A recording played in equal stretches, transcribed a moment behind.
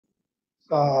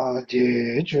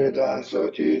Ji Chudan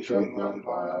Soji Chungan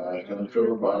Pai, and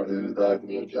True Body that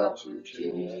New Japsu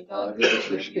Chi,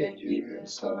 Shishkin Ji,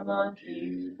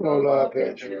 Sananji, Lola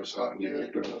Pechu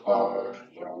Sanji to Har,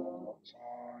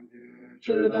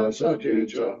 Chudan Soji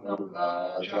Chungan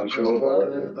Pai, and True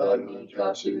Body that New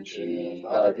Japsu Chi,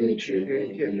 Adi Chi,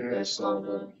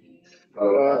 Sananji,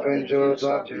 Lola Pechu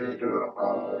Sanji to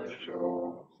Har,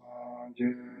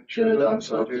 Chudan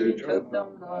Soji Chungan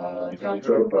Pai, and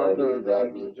True Body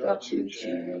that New Japsu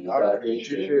Chi, Adi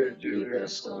Chi,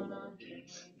 Sananji,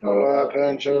 Lola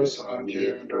Pechu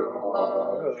Sanji to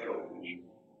Har.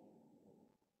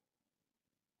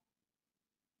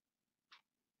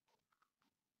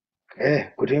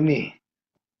 Okay, good evening.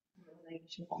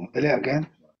 Hello again.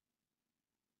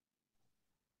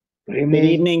 Good Good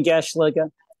evening, Geshe.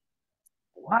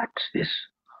 What is?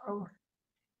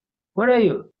 Where are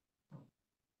you?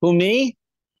 Who, me?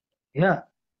 Yeah.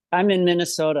 I'm in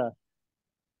Minnesota.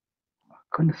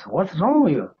 Goodness, what's wrong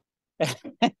with you?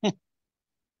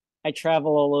 I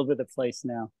travel all over the place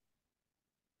now.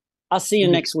 I'll see you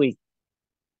next week.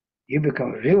 You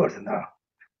become rivers now.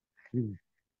 You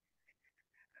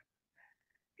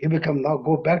become now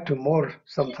go back to more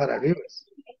samsara rivers.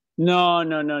 No.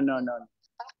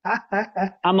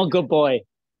 I'm a good boy.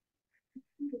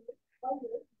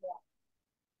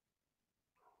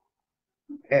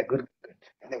 Yeah, good.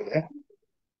 Anyway.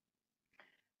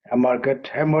 Hi, Margaret.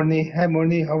 Hi, Morni. Hi,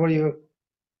 Morni. How are you?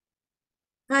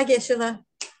 Hi, Geshe.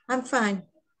 I'm fine.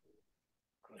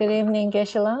 Good evening,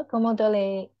 Geshe. ¿Cómo te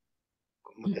le?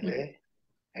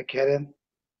 Hi, Karen.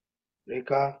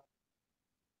 Rika.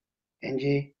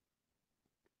 Angie.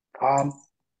 Palm.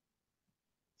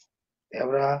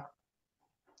 Deborah.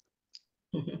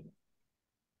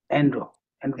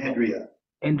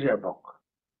 Andrea Bock.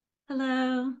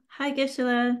 Hello. Hi,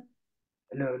 Geshe.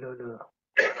 Hello.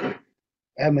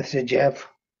 Hey, Mr. Jeff.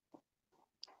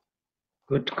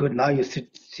 Good. Now you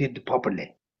sit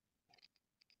properly.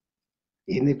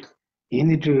 You need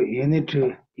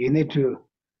to,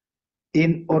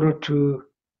 in order to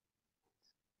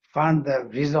find the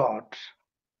result,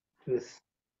 to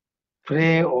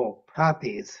pray or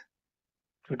practice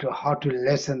to how to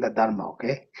listen the Dharma,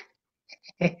 okay?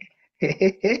 You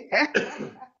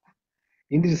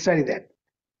need to study that.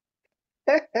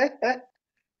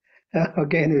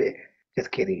 Okay, anyway,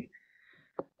 just kidding.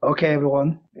 Okay,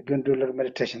 everyone, we're going to do a little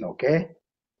meditation, okay?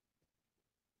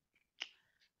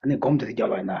 아니, 곰 되게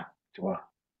잡아야 좋아.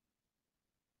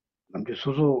 남주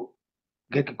수수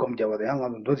개기 곰 잡아야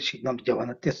양아는 너도 남주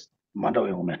잡아나 뜻 만다고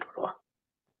오면 좋아.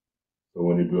 So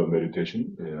when you do a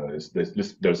meditation, there's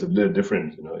a little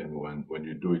difference, in when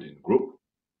you do it in group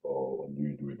or when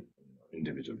you do it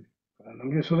individually.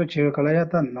 남주 수수 제일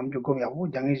갈라야단 남주 곰이하고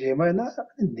장이 제마이나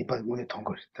니파 문에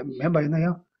통걸.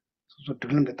 매바이나요. 수수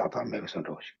들는데 따다 매서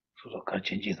넣으시. 수수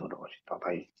가진지도 넣으시.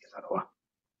 따다이 기사로와.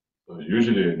 So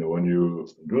usually, when you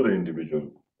do the individual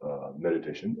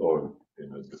meditation or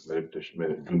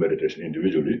do meditation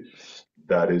individually,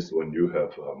 that is when you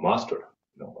have a master,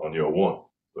 on your own.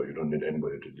 So you don't need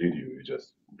anybody to lead you.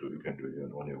 You can do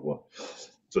it on your own.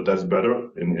 So that's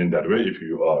better in that way if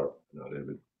you are a little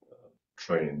bit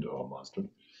trained or mastered.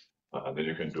 Then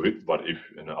you can do it. But if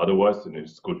otherwise, then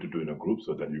it's good to do in a group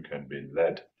so that you can be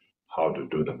led how to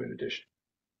do the meditation.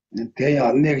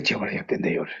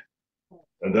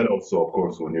 And then also, of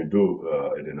course, when you do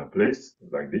it in a place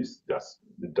like this, that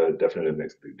definitely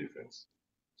makes a big difference.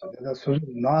 내가 소소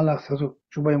나라 소소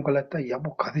주바임 걸렸다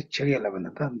야부 가서 처리하려고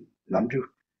했다 남주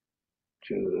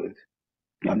저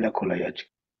남녀 콜라야지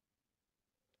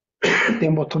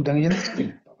템포 통장에는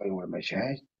이거 마셔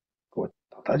그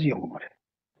다다지 연구 말해.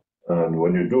 And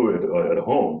when you do it at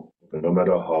home, no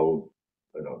matter how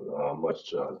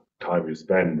much time you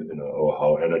spend, or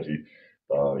how energy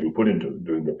you put into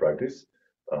doing the practice,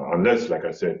 unless, like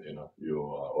I said, you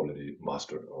are already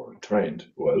mastered or trained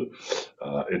well,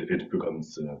 it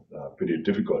becomes pretty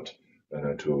difficult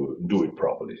to do it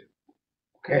properly.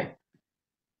 Okay.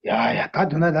 야, 다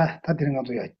누나다, 다 되는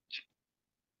것도 야.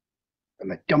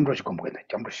 나 점으로씩 공부한다.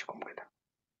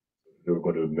 You're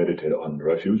going to meditate on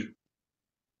refuge.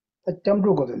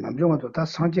 점으로거든 남중어도 다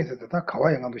상제에서도 다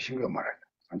가와양도 신경 말해.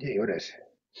 상제 요래서.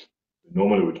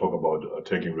 Normally we talk about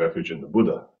taking refuge in the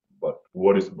Buddha, but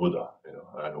what is Buddha?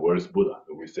 And where is Buddha?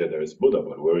 We say there is Buddha,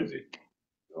 but where is he?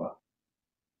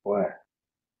 왜?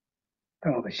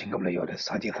 땅도 신경을 요래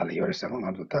상제살을 요래서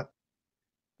남도 다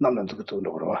남는 것도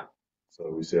그러와. So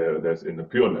we say that's in the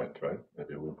pure land, right?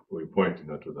 Maybe we point,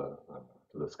 to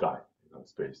the sky,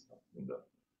 space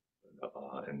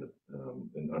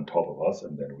on top of us,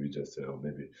 and then we just say,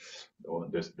 maybe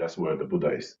that's where the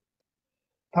Buddha is.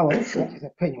 타와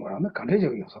사실 페니와는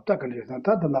간대적인 섭다 간대에서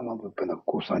다다나만 보면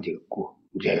고상지고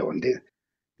제원데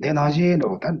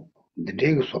내나지로 단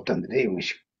내가 섭다는데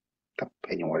내용식 딱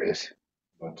페니와레스.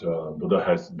 But Buddha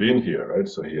has been here, right?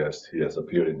 So he has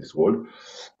appeared in this world.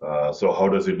 So how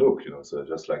does he look? So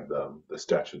just like the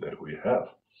statue that we have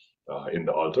in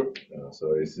the altar.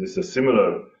 So it's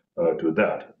similar to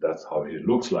that. That's how he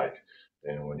looks like,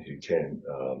 and when he came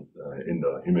in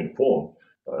the human form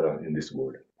in this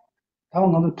world. 타와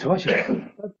나도 저시.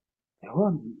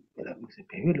 내가 내가 무슨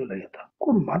배회를 했다.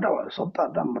 꼭 맞아와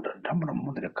섭다 담으로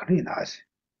문들에 가리 나시.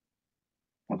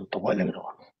 모두 똑같이로.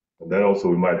 And then also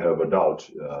we might have a doubt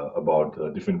about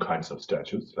different kinds of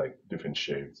statues, like different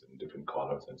shapes and different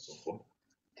colors and so forth.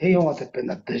 대용한테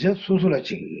뺀다. 대저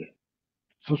수술하지.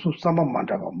 수수 삼만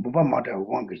만다가 무반 만다가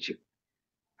왕기지.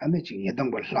 안에 지금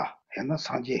예당 벌라. 옛날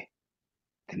상지.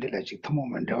 된들라 지금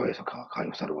터모면 대화에서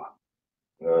가요 서로와.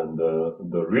 And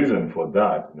the reason for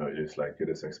that, is like it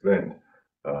is explained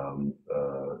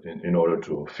in order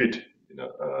to fit,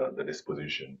 the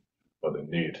disposition or the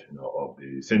need, of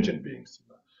the sentient beings.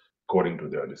 According to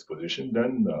their disposition,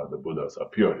 then the Buddhas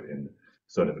appeared in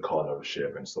certain color,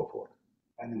 shape, and so forth.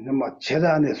 아니 뭐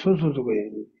제자 안에 수수주고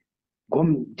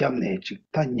곰 잡네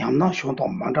직다 냠나 쇼도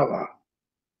만다와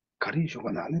가리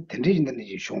쇼가 나는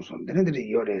된지진든지 쇼소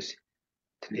내네들이 요래스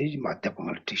된지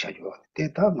맞대방을 티샤죠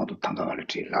대다 나도 당강을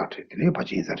티라트 되네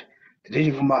바지 인사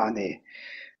된지 그마 안에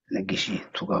기시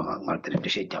투가 말들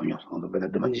뜻이 잠요서도 베다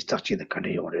드만지 딱지데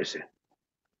가리 요래스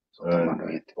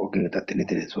소타만에 오게다 되네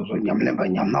소소 냠렘바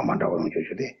냠나 만다와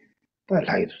요쇼데 다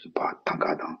라이드스 바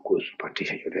당가당 고스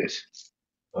파티샤요래스.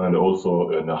 And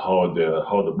also in how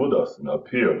the Buddhas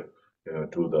appeared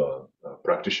to the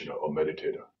practitioner or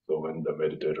meditator. So when the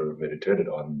meditator meditated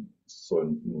on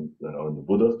the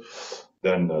Buddha,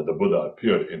 then the Buddha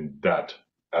appeared in that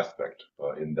aspect,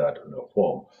 in that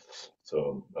form.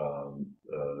 So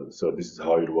so this is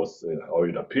how it was, how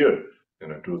it appeared,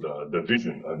 to the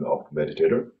vision of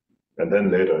meditator, and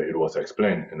then later it was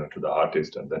explained, to the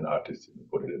artist, and then artist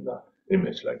put it in the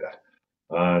image like that.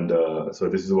 And so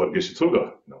this is what Geshe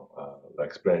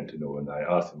explained, when I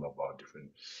asked him about different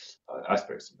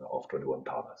aspects of 21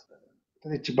 talas.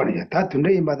 근데 집안에 다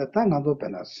든데 임바다 땅안도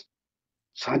변했어.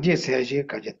 사제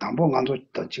세제까지 담보 안도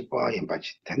더 집어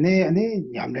임바지. 되네 아니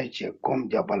냠내지 곰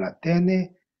잡아라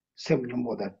되네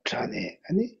셈좀보다 차네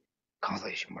아니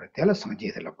강사의 심을 때라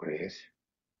상제들라 그래서.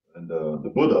 And the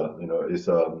Buddha, is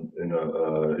an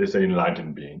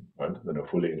enlightened being, right?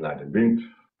 Fully enlightened being.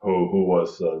 Who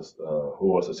was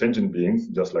a sentient beings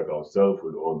just like ourselves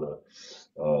with all the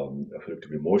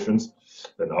afflictive emotions,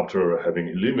 and after having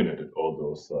eliminated all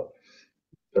those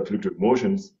afflictive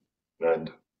emotions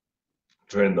and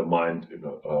trained the mind,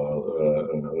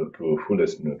 to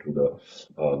fullest, to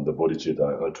the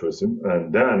bodhicitta altruism,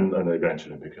 and then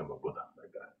eventually became a Buddha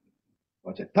like that.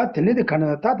 어제 다 들리데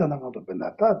가는 다 나가도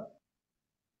변다 다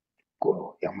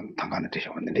고로 양만 당가는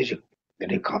되셨는데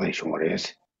내리 가다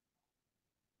쇼머레스.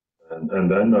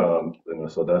 And then,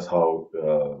 so that's how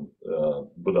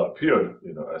Buddha appeared,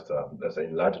 as an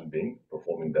enlightened being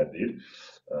performing that deed,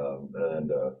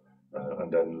 and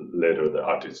then later the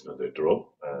artists, they draw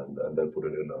and then put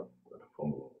it in a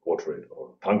form of portrait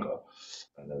or tanka,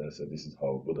 and then they said this is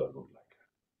how Buddha looked like.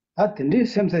 다 들리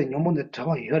셈세 요mon데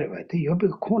잡아 열어 봐. 대 옆에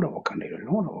코너로 간대요.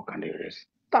 로로 간대요.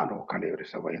 따로 간대요.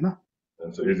 그래서 봐야나.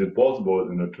 And so, is it possible,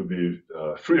 to be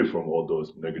free from all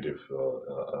those negative,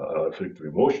 afflictive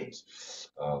emotions?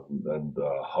 And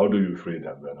how do you free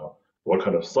them? What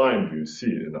kind of sign do you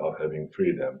see of having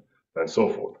freed them, and so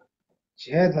forth?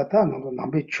 제자다 너도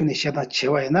남배 추니 시다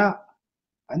제와이나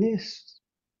아니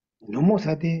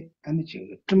노모사데 아니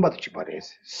지금 쯤바도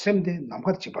집어래서 셈데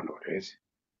남가도 집어넣어 그래서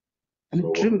아니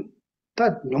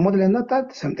쯤다 노모들이나 다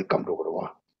셈데 감도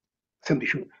그러와 셈데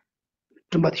슈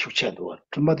쯤바도 슈체도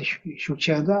쯤바도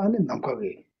슈체가 아니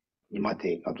남가게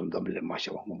이마데 가도 담을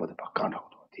마셔와 뭐보다 바꿔나고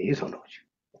대해서 넣지.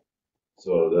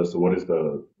 So that's what is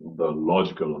the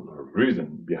logical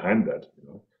reason behind that,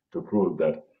 to prove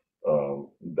that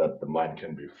that the mind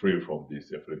can be free from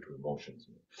these afflictive emotions,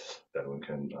 that one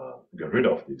can get rid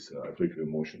of these afflictive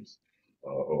emotions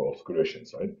or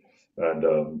obscurations, right?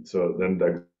 And so then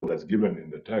that's given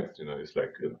in the text, it's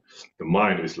like the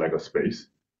mind is like a space,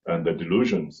 and the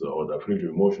delusions or the afflictive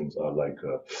emotions are like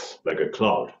a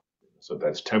cloud, so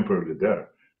that's temporarily there,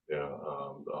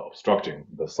 obstructing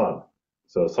the sun.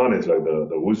 So sun is like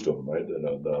the wisdom, right?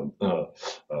 The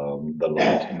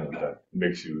light, that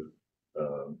makes you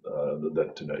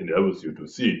that enables you to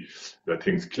see the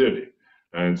things clearly.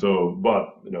 And so,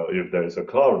 but if there is a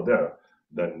cloud there,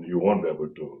 then you won't be able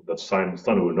to. That sun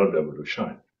will not be able to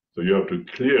shine. So you have to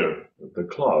clear the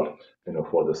cloud,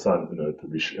 for the sun, to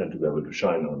be able to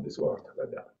shine on this earth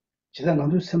like that. 지난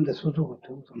남도 섬대 소소고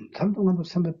좀 삼동남도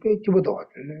섬대 빼집어도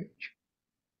왔길래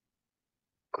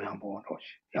그냥 뭐 오지.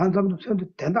 양삼도 섬대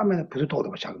된다면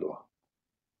부서도도 작도.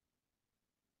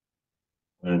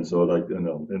 And so, like,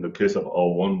 in the case of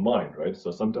our one mind, right?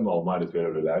 So sometimes our mind is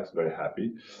very relaxed, very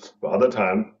happy, but other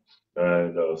time,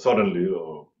 and suddenly,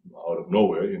 out of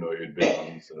nowhere, it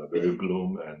becomes very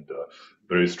gloom and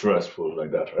very stressful like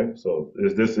that, right? So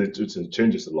it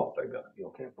changes a lot like that. You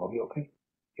okay? Bobby, okay?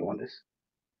 You want this?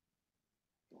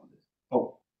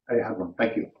 Oh, I have one.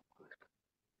 Thank you.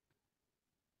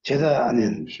 제가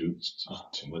아닌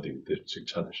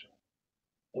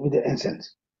with the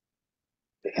incense.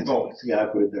 The incense. Oh, yeah, I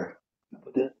put it there.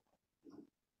 Put it.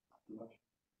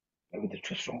 Maybe the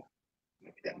too strong.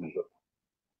 Maybe that may go.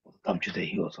 Come to the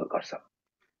heels or got some.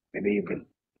 Maybe you can.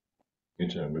 We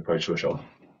probably show.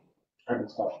 I can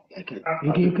stop. You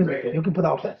can put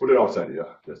outside. Put it outside,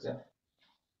 yeah. Yes. Yeah.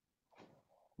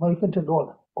 No, you can just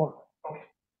roll. Okay.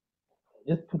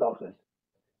 Just put outside.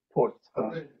 Port.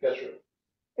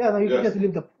 Yeah, no, you can just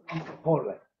leave the pole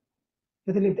right.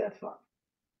 Just leave that far.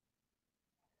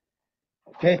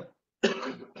 Okay.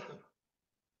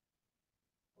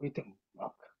 We think,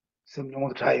 Mark. Some you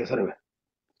want to try sort of.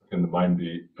 Can the mind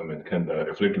be? Can the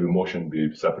afflictive emotion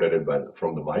be separated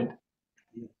from the mind?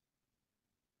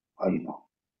 How you know?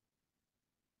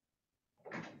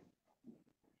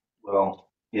 Well,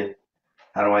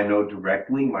 how do I know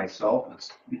directly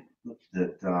myself? It's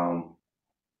that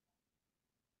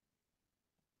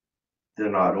they're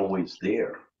not always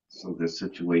there. So they're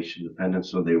situation dependent,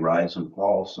 so they rise and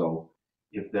fall. So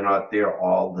if they're not there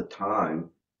all the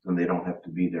time, then they don't have to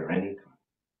be there anytime.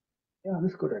 Yeah,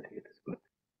 that's good idea. That's good.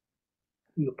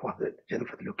 You pause it.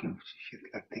 Jennifer looking, she's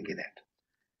like thinking that.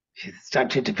 She's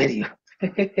starting to pity you.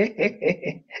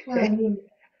 Well, I mean,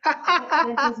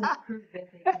 that doesn't prove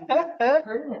that they can be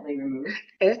permanently removed.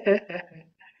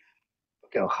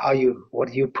 Okay, what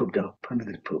do you prove though?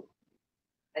 Permanently prove?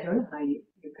 I don't know how you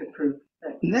could prove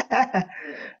that.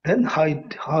 Then how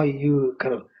you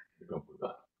kind of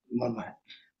Mama.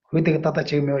 We take Tata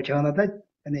Chimio Chanada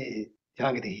and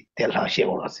Jangdi tell how she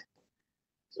was.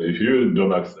 So if you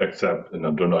don't accept and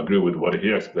don't agree with what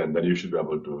he explained, then you should be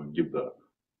able to give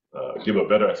a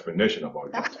better explanation about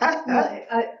it.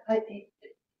 Well,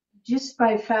 just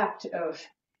by fact of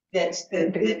that the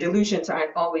delusions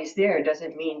aren't always there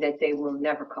doesn't mean that they will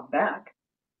never come back.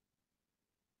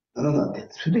 No.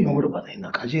 That's really younger about it.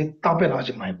 Nakaji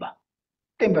Tabelaji Maiba.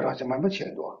 Temperature Maiba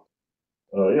Chendo.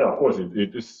 Yeah, of course,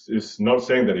 it's not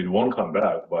saying that it won't come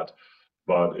back, but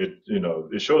it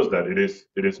it shows that it is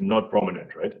not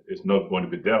permanent, right? It's not going to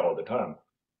be there all the time.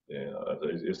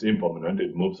 It's impermanent.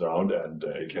 It moves around and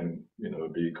it can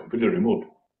be completely removed.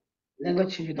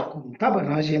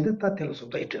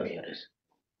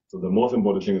 So the most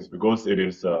important thing is because it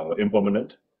is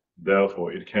impermanent,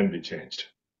 therefore it can be changed.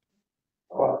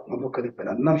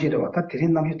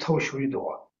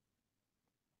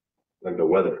 Like the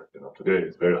weather, today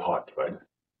is very hot, right?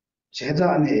 So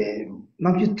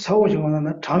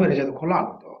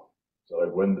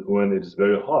like when it is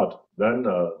very hot, then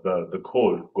the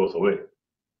cold goes away.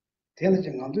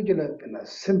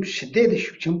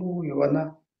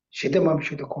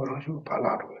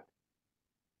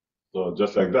 So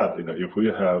just like that, if we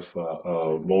have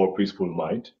a more peaceful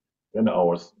mind, then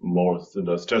our more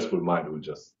stressful mind will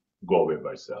just go away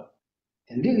by itself.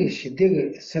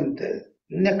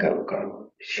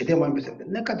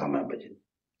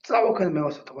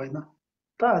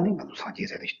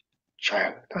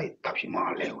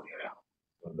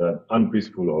 That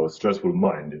unpeaceful or stressful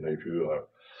mind, if you are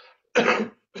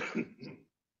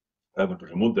able to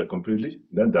remove that completely,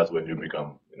 then that's when you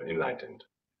become enlightened.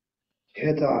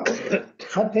 I'm going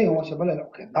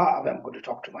to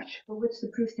talk too much. Well, what's the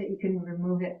proof that you can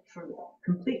remove it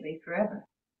completely forever?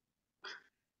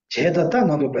 So you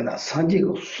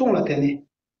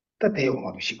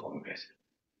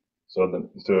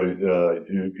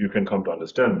can come to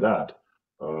understand that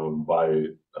by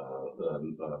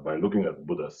looking at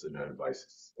Buddha's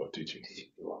advices or teachings.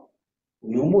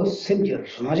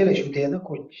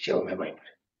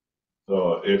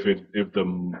 So if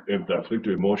the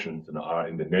afflictive emotions are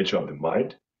in the nature of the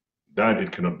mind, then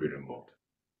it cannot be removed.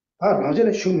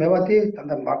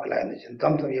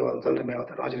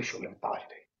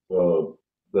 So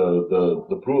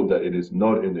the proof that it is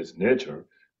not in its nature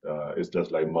is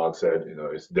just like Mark said,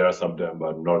 it's there sometimes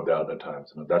but not the other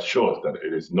times. That shows that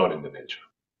it is not in the nature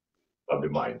of the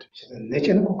mind. So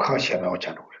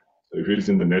if it is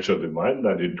in the nature of the mind,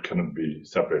 then it cannot be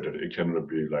separated. It cannot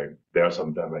be like there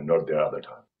sometime and not there other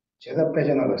time. 제가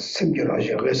빼져나가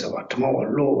심지어서 그래서 와 tomorrow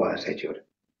로와 세죠.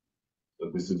 So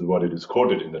this is what it is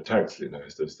quoted in the text.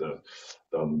 It's just the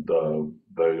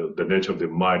nature of the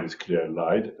mind is clear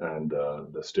light, and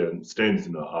the stains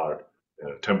are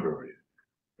temporary.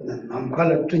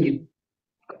 남칼을 뜬이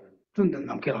뜬다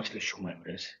남캐라서 슈메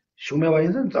그래서 슈메와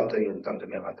있는 잠들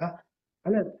매가다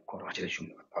안에 고라지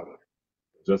슈메 바로.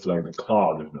 Just like the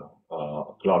cloud,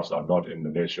 clouds are not in the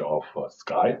nature of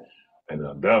sky, and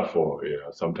therefore,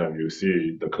 sometimes you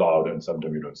see the cloud and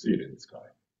sometimes you don't see it in the sky.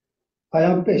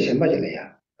 아야 빼신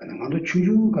맞을래야. 나도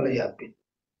주주 걸어야 빼.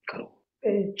 그러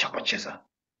빼 잡아쳐서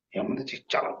야문도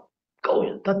진짜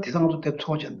거울 다 대상도 대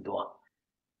초전도 와.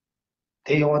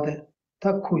 대여와대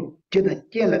다그 제대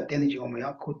깨라 되는 지금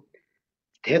뭐야 그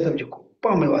대답지고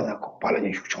빵매 와다 그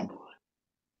발언이 숙청도.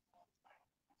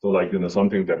 So like,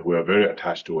 something that we are very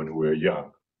attached to when we are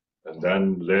young. And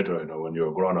then later, when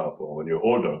you're grown up or when you're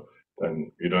older,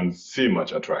 then you don't see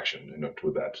much attraction,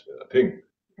 to that thing.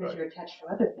 Because you're attached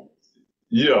to other things.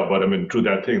 Yeah, but I mean, to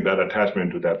that thing, that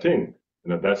attachment to that thing,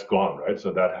 that's gone, right?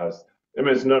 So that has,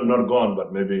 it's not gone,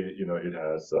 but maybe, it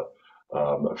has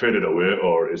faded away,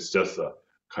 or it's just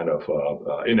kind of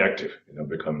inactive,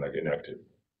 become like inactive.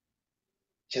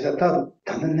 제가 다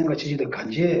다는 거 지지도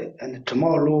간제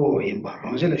tomorrow in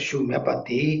바랑젤 슈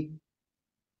메바티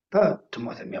다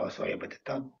tomorrow 메와서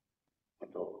해버렸다.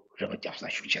 또 저거 잡사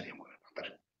슈치야 뭐.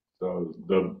 So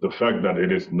the fact that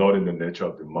it is not in the nature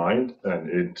of the mind and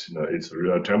it's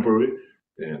real temporary,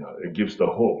 it gives the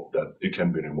hope that it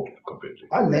can be removed completely.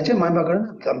 아, 내제 많이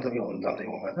봐거든. 잠들이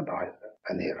오면서 봐.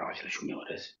 아니, 라실 슈미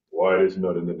그래서. Why it is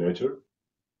not in the nature?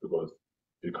 Because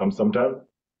it comes sometime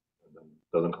and then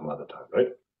doesn't come other time,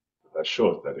 right? That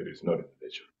shows that it is not in the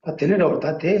nature. 다 되려고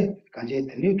다 돼. 간제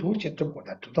되니 두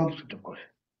채점보다 두 단수 좀 거래.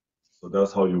 So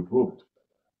that's how you proved.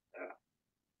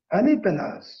 아니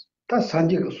빼나 다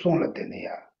산지가 손을 되네야.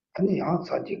 아니 양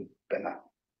산지 빼나.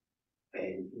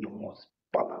 너무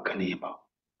빠가 가니 봐.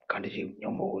 간지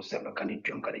너무 세가 간지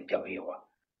좀 간지 잡이와.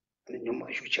 아니 너무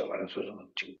슈치와라 소소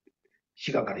지금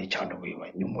시간까지 차도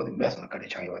이와 너무 메스까지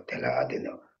차이와 될라 되네.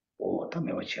 오,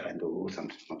 담에 와치 안도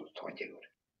삼스도 소제 그래.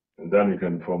 And then you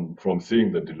can, from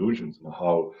seeing the delusions and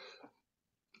how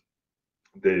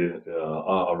they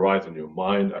arise in your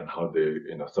mind and how they,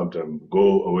 sometimes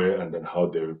go away, and then how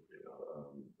they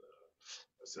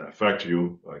affect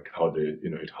you, like how they,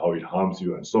 how it harms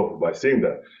you, and so forth. By seeing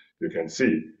that, you can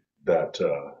see that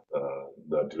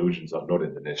the delusions are not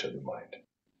in the nature of the mind.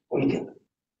 What do you think?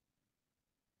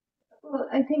 Well,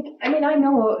 I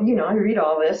know, I read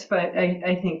all this, but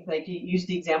I think, like, you use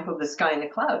the example of the sky and the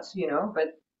clouds,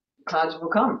 but clouds will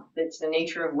come. It's the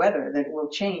nature of weather that it will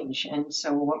change. And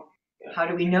so how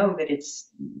do we know that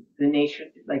it's the nature,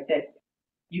 like that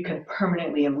you can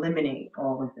permanently eliminate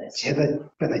all of this? 제가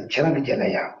맨날 지나게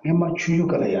잘해야 몇만 주유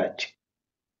걸어야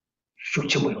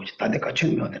슈치 뭐요. 다들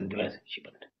같이 면은 돼서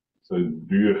싶어요. So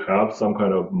do you have some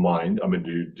kind of mind? I mean,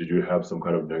 did you have some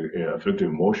kind of affective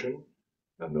emotion,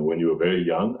 and when you were very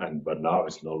young, but now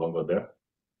it's no longer there?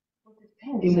 Well, it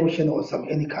depends. Emotion or some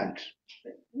any kind.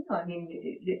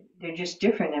 They're just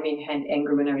different. I had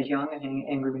anger when I was young, I had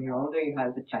anger when you're older. You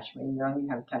have attachment when you're young, you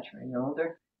have attachment when you're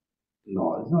older.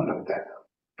 No, it's not like that.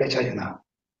 배차지나.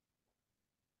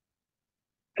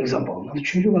 Example, 난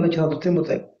주유가 지나도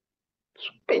때문에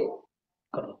빼.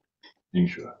 그런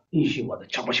Insure. 인식보다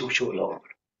잡으시고 싶어요.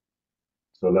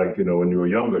 So like, when you were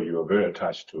younger, you were very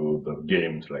attached to the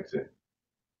games, like say,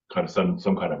 kind of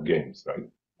some kind of games, right?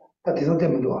 다 대상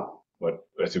때문에 좋아. But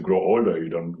as you grow older, you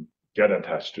don't get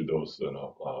attached to those,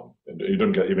 you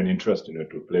don't get even interest in it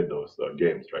to play those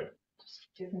games, right?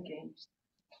 Different games.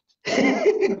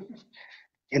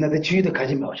 옛날에 주유도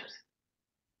가지면 오셨어.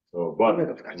 So, but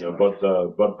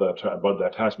the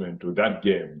attachment to that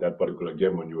game, that particular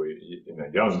game when you were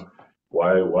young,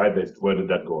 why did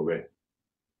that go away?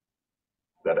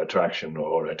 That attraction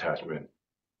or attachment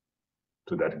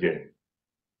to that game.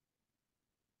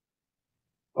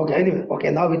 Okay, anyway,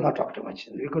 okay, now we not talk too much.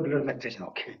 We could learn meditation,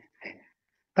 okay.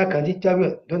 다 간지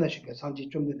잡여 너나 쉽게 상지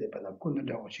좀 되다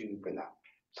군들하고 싶으나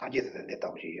상지에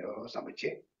됐다고 해요.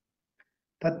 삼지.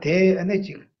 다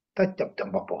대에너지 다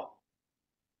잡던 바보.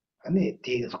 아니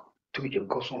뒤에서 두지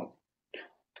고소.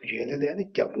 두지에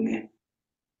대한 잡네.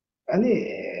 아니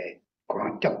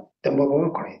그런 잡던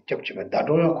바보 그런 잡지만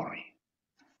나도요 그런.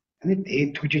 아니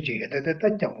대 두지에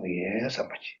대다 잡고에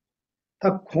삼지.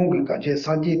 다 공기까지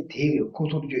상지 뒤에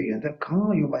고소주의인데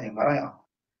강 요반이 말아야.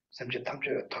 삼지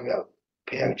탐주 타가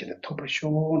배양지는 톱을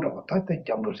쇼라고 다다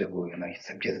잡으세요 그거나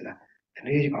삼지나.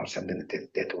 내가 삼는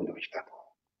때 돈도 있다.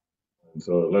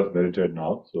 So let's meditate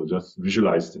now. So just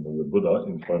visualize, the Buddha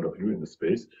in front of you in the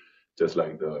space, just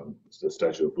like the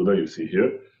statue of Buddha you see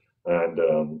here.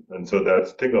 And so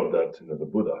that's think of that, the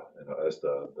Buddha, as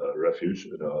the refuge,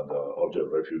 the object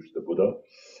of refuge, the Buddha,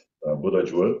 Buddha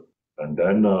jewel, and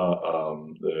then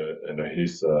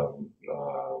his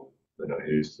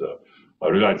his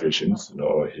realizations,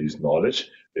 his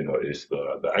knowledge, is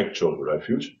the actual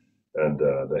refuge, and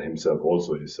then himself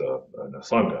also is a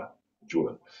sangha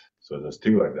jewel. So there's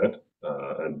things like that,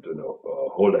 and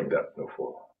hold like that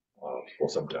for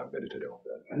some time, meditating on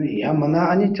that. 아니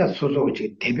야마나 아니자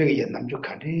소소지 대백의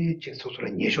남주카리 제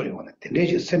소소를 예쇼리 원에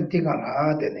내지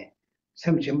샘티가나 되네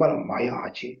샘 짐바는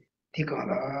마야하지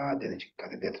티가나 되네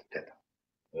지까지 됐다.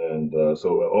 And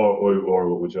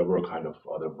or whichever kind of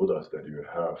other Buddhas that you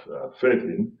have faith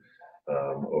in,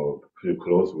 or feel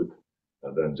close with,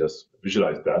 and then just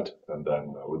visualize that, and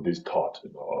then with this thought,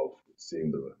 of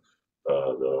seeing the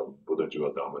Buddha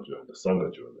jewel, Dharma jewel, and the Sangha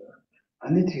jewel there.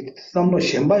 아니 삼로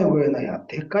셴바이 거에나야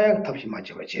대가약 탑시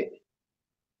맞지 맞지.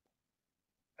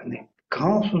 아니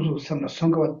강수수 삼로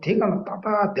선거가 대가나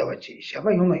따다 되었지.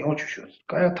 셴바 용나 용추슈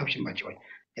가약 탑시 맞지 맞지.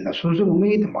 나 수수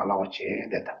의미도 말라왔지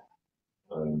됐다.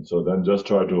 And so then just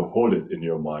try to hold it in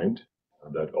your mind,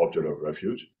 that object of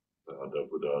refuge, the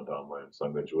Buddha, Dharma, and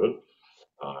Sangha jewel,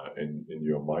 in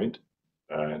your mind.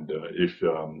 And if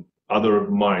other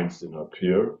minds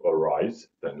appear or rise,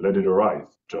 then let it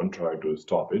arise. Don't try to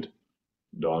stop it.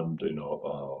 Don't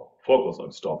focus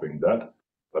on stopping that,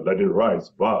 but let it rise.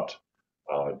 But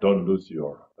don't lose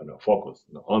your focus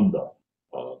on the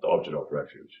object of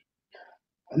refuge.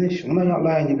 아니 숑나야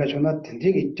라이니까 숑나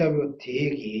텐디기 있자고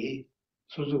대기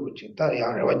수수부지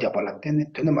따야 와자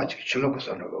발랐더니 되는 마치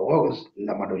줄로서는 오고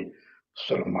나마로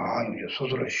솔마 요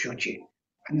수수를 쉬지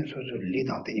아니 수수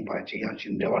리다더니 바지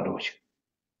양심 내와도시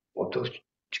어떻게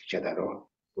직제대로.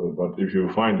 But if you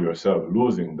find yourself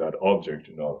losing that object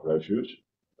of refuge,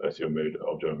 as you made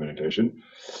object of meditation,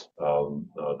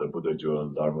 the Buddha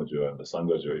jewel, Dharma jewel, and the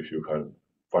Sangha jewel, if you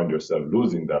find yourself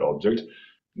losing that object,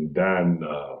 then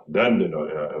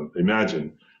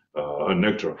imagine a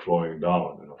nectar flowing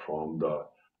down from the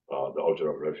object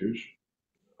of refuge,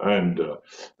 and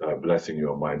blessing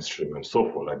your mind stream and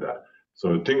so forth like that.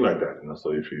 So think like that.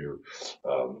 So if you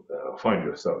find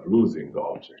yourself losing the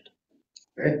object.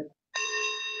 Okay.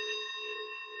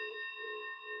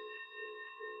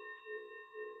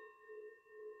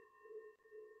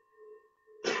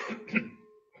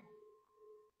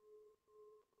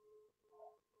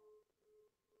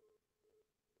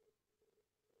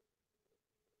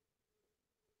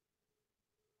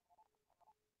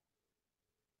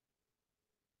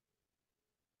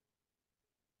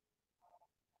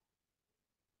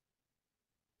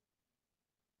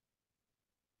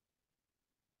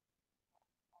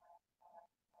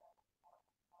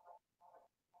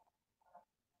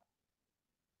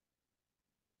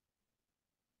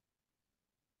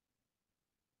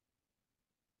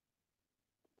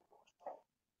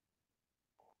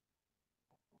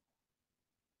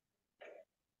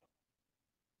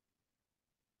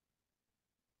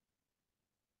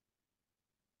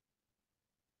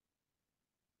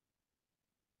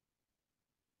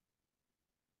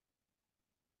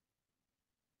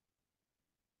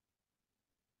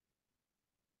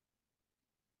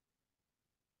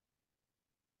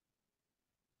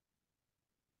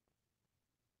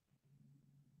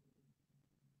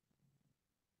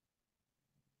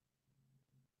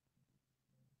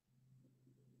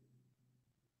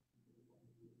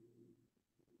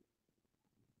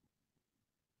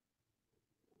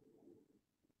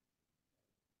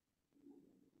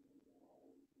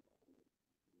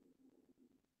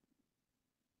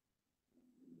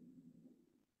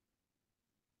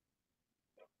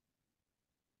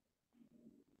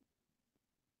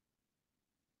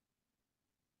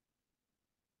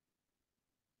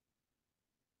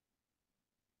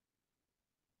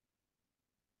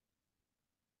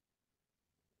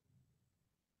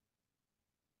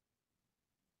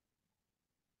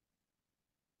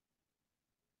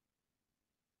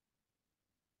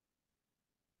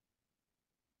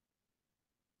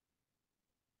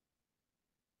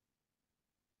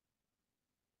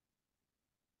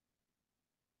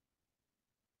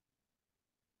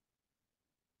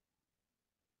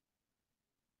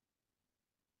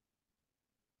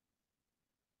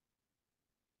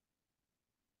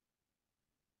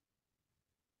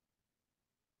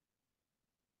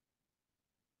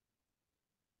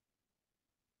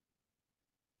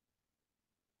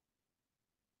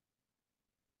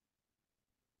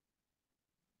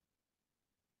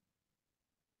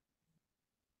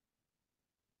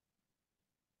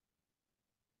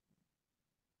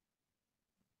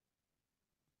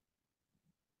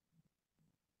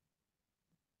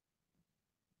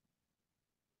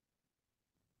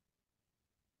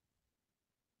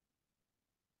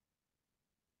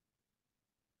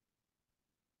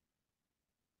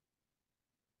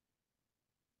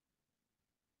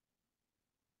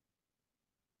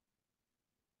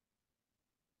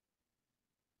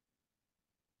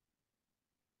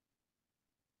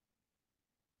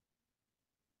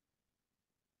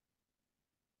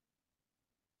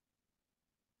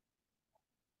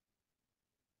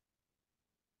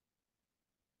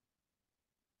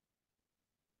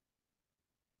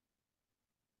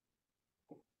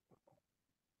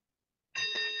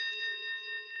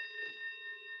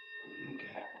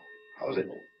 How's it?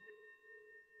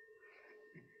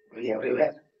 We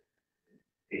everywhere.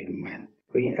 Amen.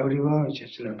 We everywhere is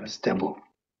just a little bit stable.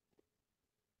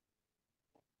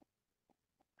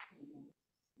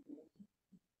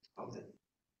 How's it?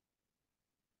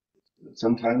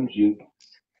 Sometimes you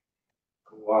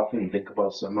go off and think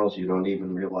about something else. You don't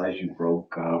even realize you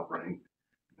broke out, right?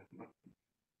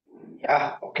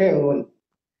 Yeah, okay, well,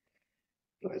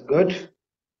 that's good.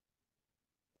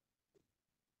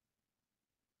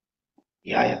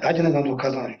 Yeah, that's not going to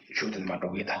cause shooting my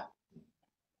dog either.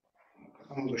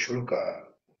 I'm going to shoot We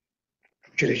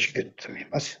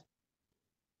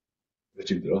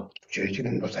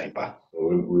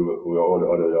are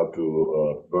already up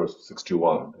to verse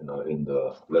 61 in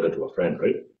the letter to a friend,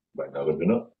 right? By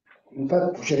Nagarjuna. In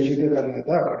fact,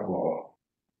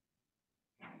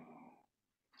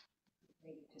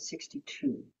 To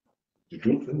 62. Did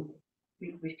you?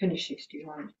 We finished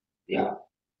 61. yeah.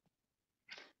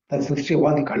 That's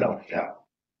 61 color, yeah.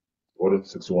 What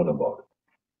is 61 about?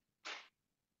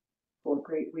 4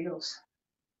 great wheels.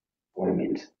 What it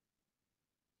means.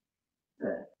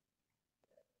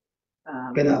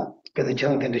 Um, 배는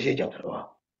정된 듯이 잡더라.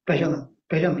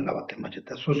 배는 나왔대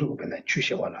맞다. 소수고 배는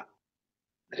취셔와라.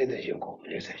 그래도 지고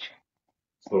그래서.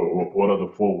 So what are the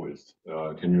four ways?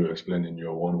 Can you explain in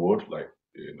your one word? Like,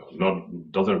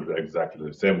 doesn't exactly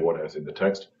the same word as in the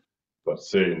text, but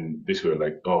say in this way,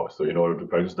 like, so in order to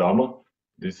practice Dharma,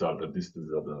 these are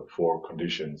the four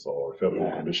conditions or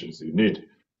favorable conditions you need to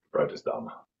practice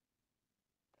Dharma.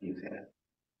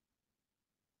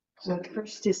 So the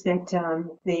first is that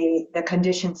the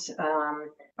conditions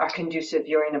are conducive.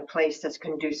 You're in a place that's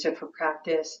conducive for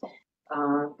practice.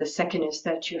 The second is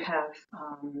that you have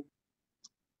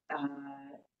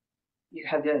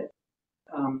the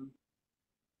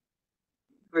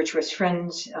virtuous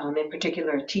friends, in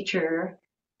particular a teacher.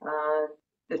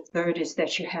 The third is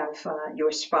that you have you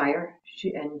aspire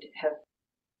and have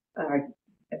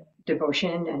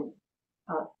devotion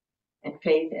and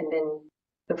faith, and then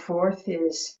the fourth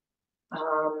is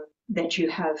that you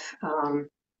have an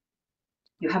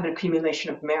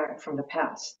accumulation of merit from the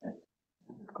past.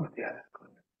 Good, yeah, good.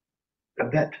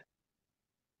 Like that.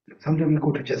 Sometimes we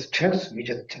go to just text, we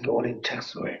just think all in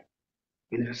text way.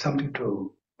 We need something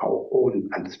to our own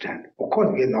understand. Of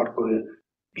course, we are not going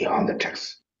beyond the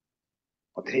text.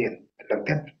 But like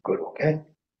that, good, okay?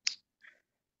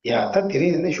 Yeah, that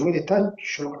is the show that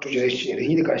show to just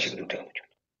read the guys to tell you.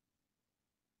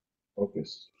 Okay,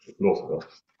 close.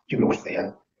 You look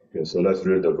there. Okay, so let's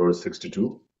read the verse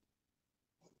 62.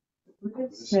 Buddha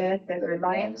said that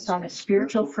reliance on a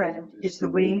spiritual friend is the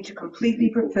way to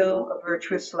completely fulfill a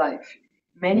virtuous life.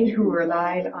 Many who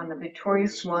relied on the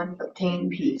victorious one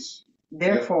obtained peace.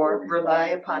 Therefore, rely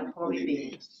upon holy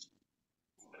beings.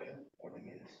 Okay, what it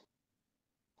means.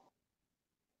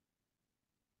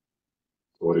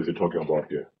 So what is he talking about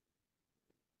here?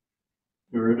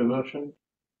 Your devotion?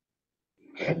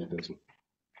 Okay.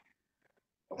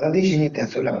 That is in the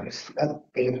syllabus. That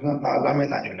page is not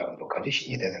the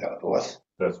condition that was.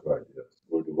 That's right, yes.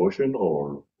 Guru devotion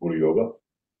or Guru yoga.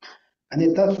 And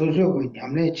it does also with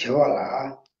Yamle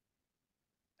Chewala.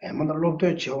 And when the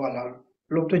Lobdo Chewala,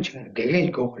 Lobdo Ching, they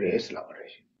go grace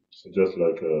liberation. So just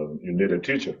like you need a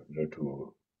teacher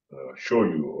to show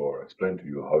you or explain to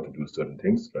you how to do certain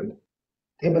things, right?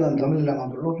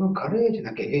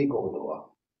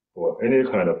 For any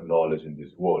kind of knowledge in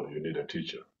this world, you need a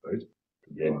teacher, right? To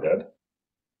gain that.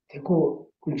 It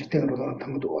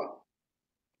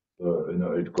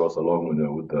goes along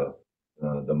with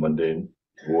the mundane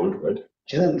world, right?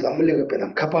 So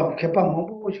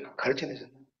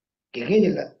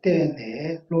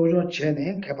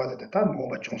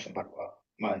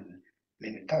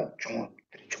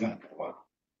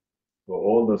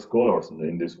all the scholars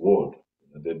in this world,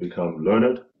 they become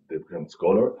learned, they become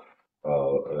scholar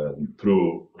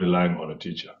through relying on a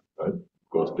teacher, right?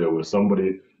 Because there was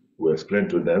somebody who explained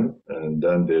to them, and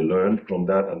then they learned from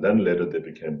that, and then later they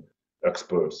became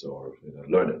experts or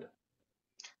learned.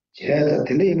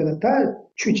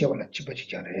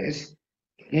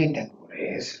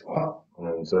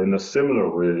 And so in a similar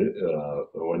way,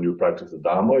 when you practice the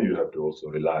Dharma, you have to also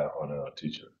rely on a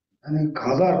teacher. And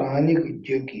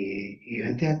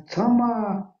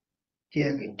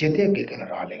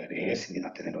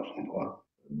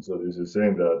so this is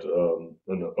saying that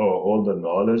all the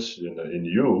knowledge in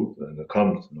you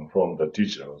comes from the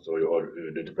teacher. So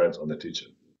it depends on the teacher.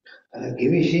 And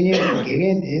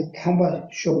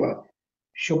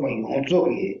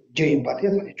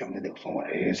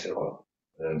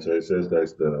so it says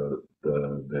that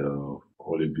the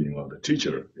holy being of the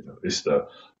teacher, is the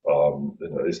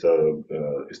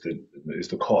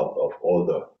cause of all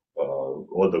the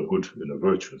all the good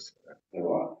virtues.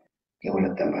 그리고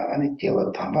개월 때만 아니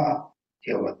개월 담바라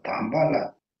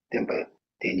템바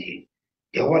된지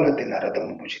개월 때 나라도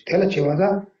뭐지 텔라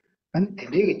지와자 아니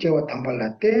되게 개월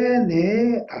담발라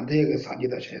때네 안되게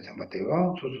상기다 시에서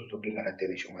맞대요 수수수 기간에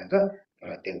되는 시간에서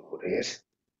된 거래스.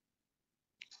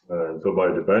 So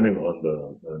by depending on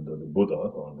the Buddha,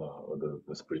 on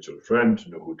the spiritual friend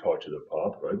who taught you the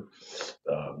path, right?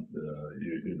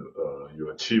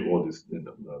 You achieve all these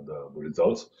the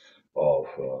results of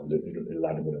the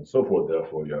enlightenment and so forth.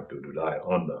 Therefore, you have to rely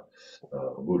on the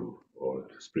guru or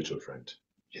spiritual friend.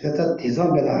 진짜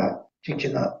대선배가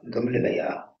직진아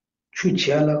넘을래야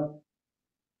추치하라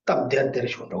답대한 대로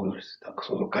쇼라고 그랬어.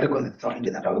 그래서 가르고는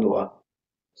상인이다라고도 와.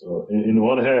 So in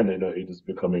one hand, it is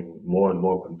becoming more and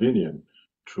more convenient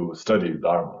to study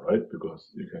Dharma, right? Because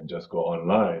you can just go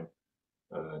online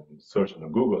and search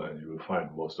on Google and you will find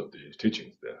most of the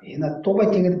teachings there. 이나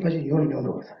똑같은 게 빠지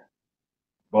요령으로 가서.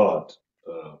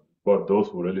 But those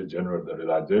who really generate the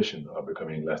realization are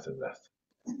becoming less and less.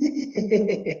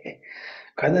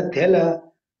 가나 텔라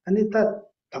아니 다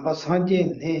담바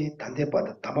상제 네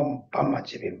단대받아 담바 밤마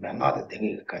집에 명하다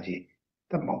되기까지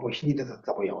다 망보 신이 돼서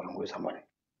잡고 야오는 거예요, 삼만에.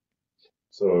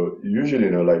 So usually,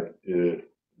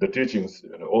 the teachings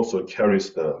also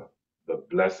carries the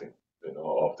blessing,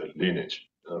 of the lineage,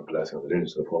 blessing of the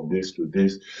lineage. So from this to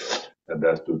this, and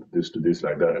that's to this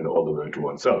like that, and all the way to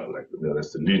oneself. Like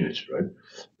that's the lineage, right?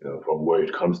 From where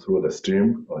it comes through the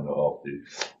stream of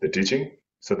the teaching.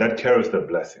 So that carries the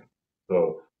blessing.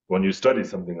 So when you study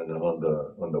something on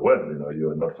the web,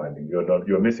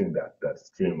 you're missing that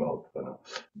stream of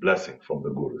blessing from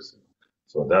the gurus.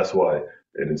 So that's why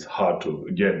it is hard to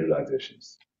gain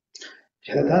realizations.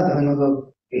 제가 다 다른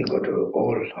거 이거 to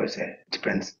all how say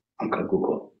depends Uncle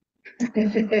Google.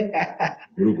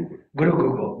 Guru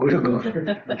Google.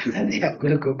 Yeah,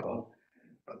 Guru Google.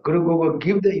 Guru Google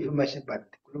give the information, but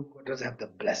Guru Google doesn't have the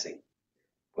blessing.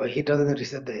 Well, he doesn't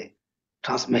receive the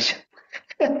transmission.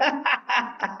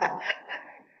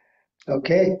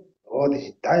 Okay. all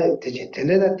this 되지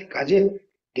되는데까지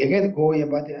되게 고에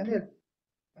받지 아니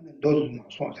도즈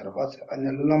손으로 봐서 아니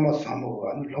라마 사모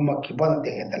아니 라마 기반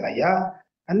되게달라야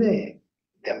아니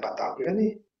템바다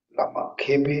아니 라마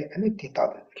케베 아니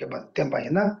티타 케바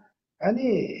템바이나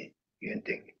아니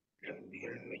윤택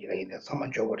이런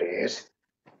사마적으로 해서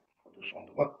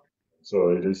손도 봐.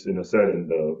 So it is said in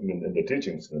the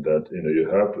teachings that you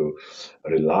have to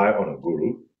rely on a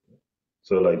guru.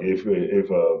 So like if a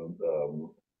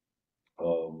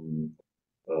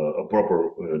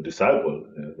proper disciple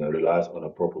relies on a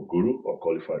proper guru or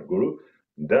qualified guru,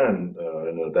 then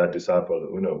that disciple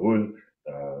will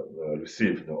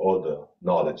receive all the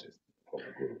knowledges from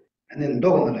the guru. And then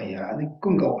너는 아니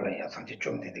건강을 상태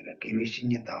좀 되니까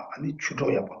기회신이다 아니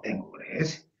주로야 못된 거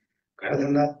그래서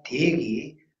그러나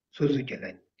대기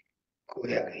소수결에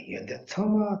고야가 연대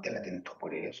처마 때가 되는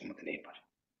토벌에 숨어든 해 봐.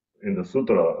 In the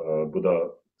sutra,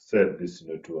 Buddha said this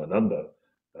to Ananda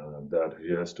that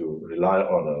he has to rely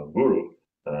on a guru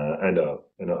and a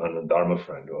dharma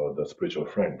friend or the spiritual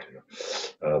friend,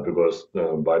 because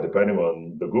by depending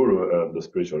on the guru and the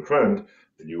spiritual friend,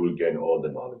 you will gain all the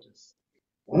knowledges.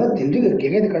 오늘 딘디가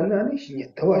개개들 간다니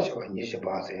신이 더와셔가 이제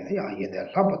봐서 야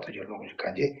얘들 라바도 저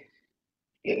놓고까지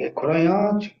이게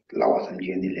그래야 나와서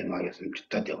이제 일행하였으면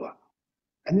좋다 봐.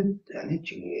 아니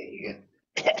지금 이게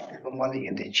정말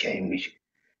얘들 체험이지.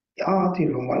 야,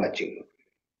 정말 지금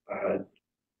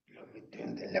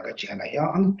내가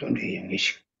지나야 안 돈이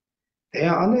영이시.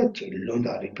 내가 안에 지금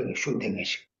론다리 그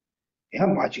슈팅이시. 야,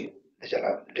 맞지.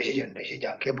 내가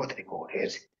레시전 개보드리고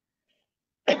그래서.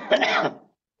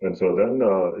 And so then,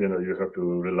 you have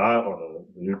to rely on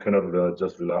you cannot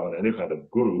just rely on any kind of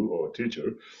guru or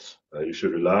teacher. You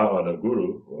should rely on a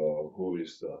guru who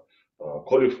is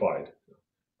qualified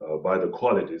by the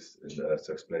qualities as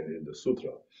explained in the sutra,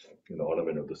 in the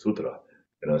ornament of the sutra.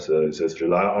 So it says,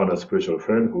 rely on a spiritual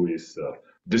friend who is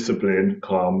disciplined,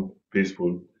 calm,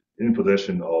 peaceful, in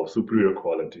possession of superior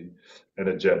quality,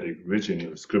 energetic, rich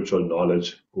in scriptural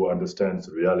knowledge, who understands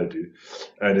reality,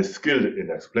 and is skilled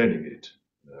in explaining it.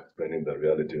 Explaining the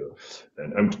reality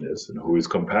and emptiness, and who is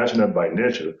compassionate by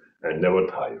nature and never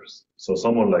tires. So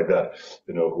someone like that,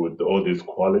 with all these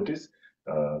qualities,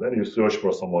 then you search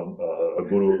for someone, a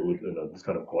guru with this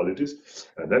kind of qualities,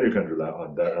 and then you can rely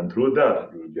on that, and through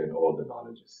that you will gain all the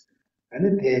knowledges.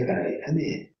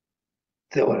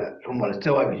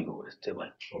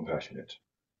 Compassionate.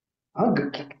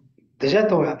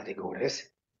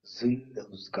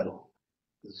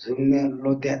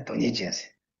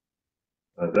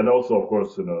 And then also, of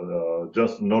course,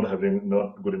 just not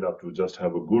good enough to just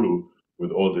have a guru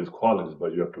with all these qualities,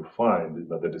 but you have to find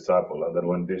the disciple, and then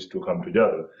when these two come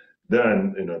together,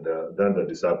 then the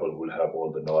disciple will have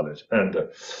all the knowledge and the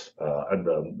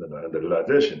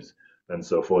realizations. And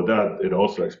so for that, it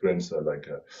also explains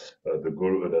the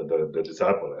guru, the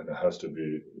disciple, and it has to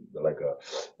be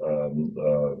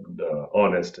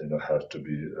honest, has to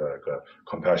be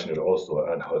compassionate also,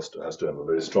 and has to have a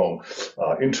very strong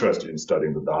interest in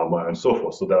studying the Dharma and so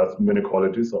forth. So there are many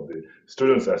qualities of the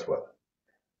students as well.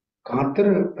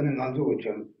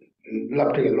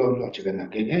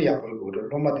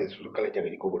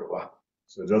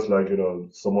 So just like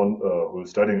someone who is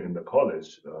studying in the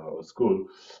college or school,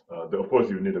 of course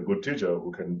you need a good teacher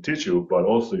who can teach you, but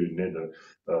also you need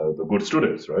the good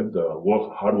students, right? The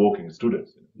hardworking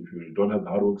students. If you don't have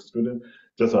hardworking students,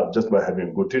 just by having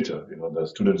a good teacher, the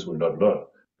students will not learn.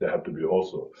 They have to be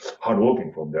also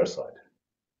hardworking from their side.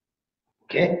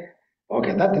 Okay.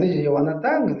 Okay, that is you want to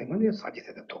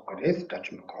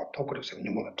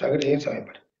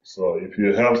So if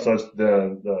you have such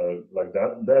like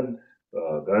that, then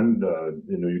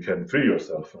you can free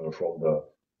yourself from the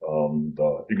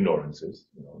ignorances,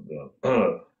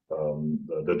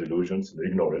 the delusions, the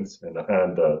ignorance, and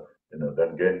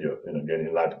then gain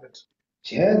enlightenment.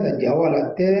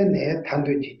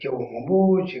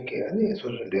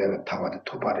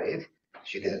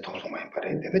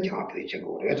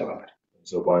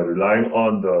 So by relying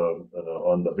on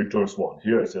the victorious one,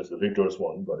 here it says the victorious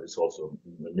one, but it's also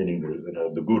meaning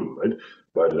the guru, right?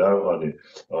 By relying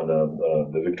on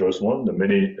the victorious one, the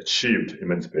many achieved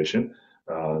emancipation,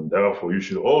 and therefore you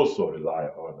should also rely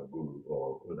on the guru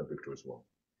or the victorious one.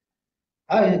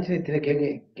 And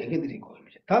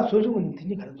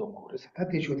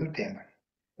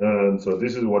so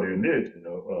this is what you need,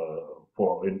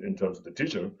 for in terms of the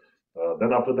teacher.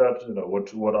 Then after that,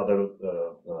 what other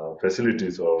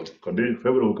facilities or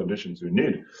favorable conditions you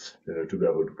need to be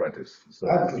able to practice. So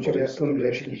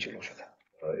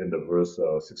in the verse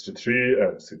 63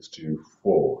 and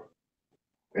 64.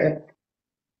 Okay.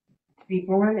 Be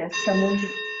born as someone.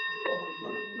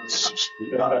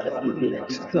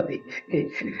 Sorry.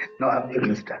 No, I'm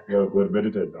doing that. Yeah, we'll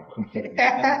meditate now.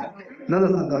 No,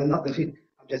 not the feet.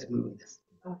 I'm just moving this.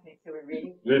 Okay, so we're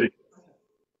reading. Reading.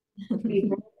 Be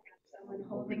born as someone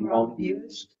holding wrong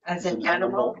views, as an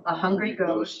animal, a hungry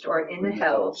ghost, or in the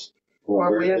hells,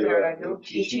 or where there are no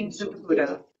teachings of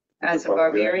Buddha, as a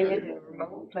barbarian in a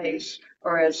remote place,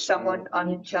 or as someone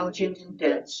unintelligent and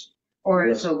dense, or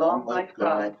as a long-life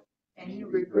god. Any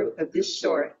rebirth of this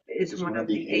sort is one of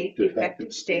the 8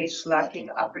 defective states lacking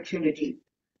opportunity.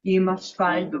 You must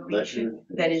find the region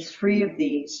that is free of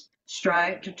these.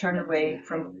 Strive to turn away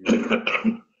from.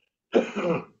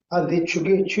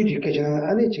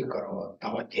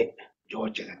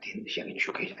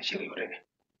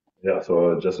 Yeah,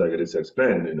 so just like it is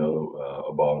explained,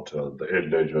 about the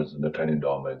 8 leisures and the 10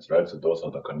 endowments, right? So those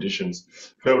are the conditions,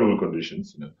 favorable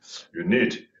conditions, you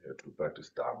need to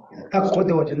practice Dharma.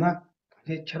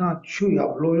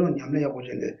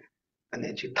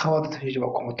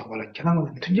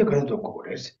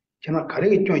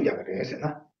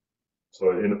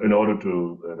 So in order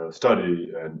to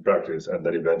study and practice and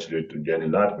then eventually to gain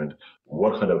enlightenment,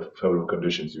 what kind of favorable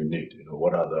conditions you need?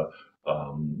 What are the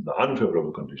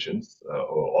unfavorable conditions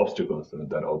or obstacles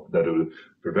that will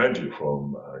prevent you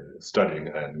from studying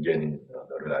and gaining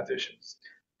the realizations?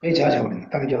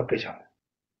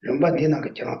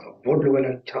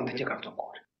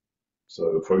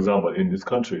 So, for example, in this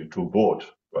country, to vote,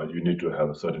 right, you need to have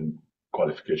a certain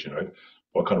qualification, right?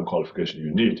 What kind of qualification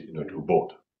you need, to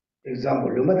vote? Example,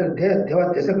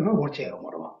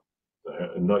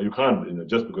 no, you can't.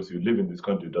 Just because you live in this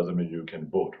country doesn't mean you can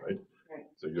vote, right? Right.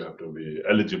 So you have to be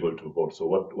eligible to vote. So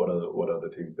what are the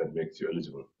things that makes you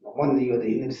eligible? One, you're the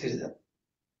Indian citizen.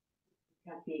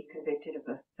 Can't be convicted of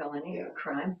a felony or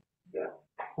crime. Yeah.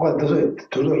 Well, those are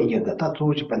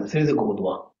citizen.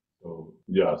 So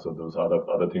yeah, so those are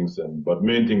other things, but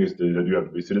main thing is that you have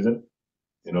to be citizen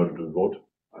in order to vote.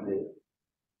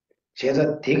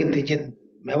 제가 되긴 되지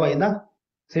매와이나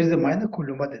citizen 마이나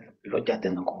굴lum바데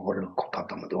로자데는 공부를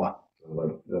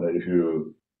But if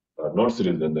you are not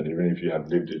citizen, then even if you have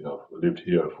lived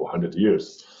here for 100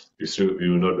 years, you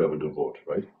will not be able to vote,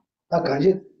 right? 나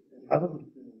간지 나도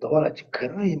너와라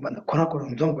그런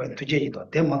코나코는 정부에 투제이도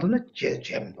대마도는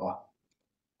제엠도.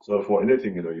 So for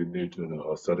anything, you need to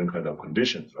know a certain kind of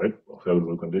conditions, right?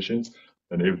 Favorable conditions.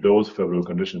 And if those favorable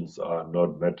conditions are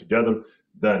not met together,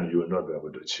 then you will not be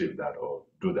able to achieve that or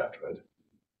do that, right?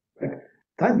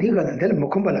 다 네가 내가 못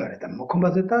공부하려 그랬다. 못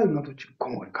공부했다 이것도 지금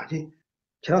공부를 가지.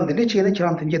 저랑 내가 지금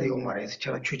저랑 던져도 요 말해서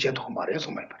저랑 주제도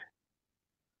말해서 말.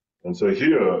 And so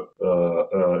here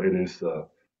it is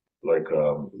like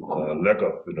lack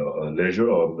of leisure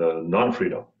or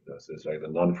non-freedom. It's like the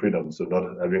non-freedom, so not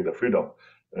having the freedom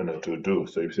to do.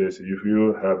 So if says if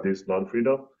you have this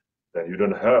non-freedom, then you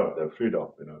don't have the freedom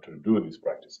to do this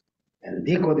practice. And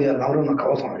Diko de Laurona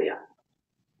Kawasanria.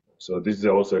 So this is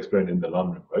also explained in the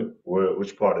Lamrim, right?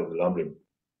 Which part in the Lamrim?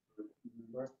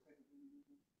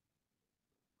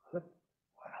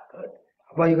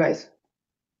 How about you guys?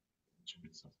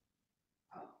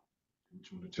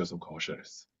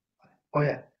 Oh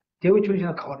yeah. They were choosing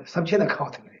a call, subject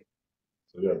account.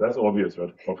 So yeah, that's obvious,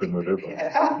 right? Profit motive.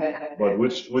 Yeah. But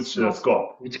which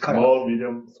scope? Which Small,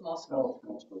 medium? Small scope.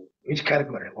 Which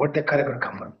category? What the category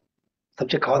come from?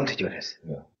 Subject account is.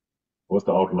 What's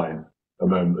the outline? I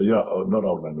mean, yeah, not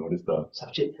outline. What is the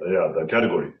Subject. the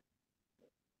category?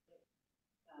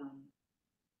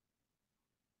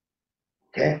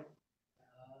 Okay.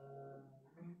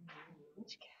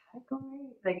 Which category?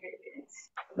 Like it's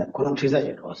The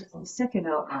the second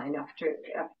outline after.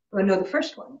 Oh no, the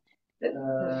first one.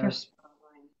 The first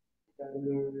outline.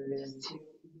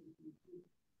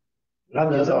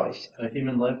 Love is always. A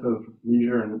human life of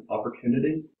leisure and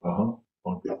opportunity.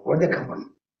 Where they come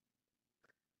from?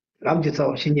 Love is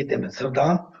always in them. So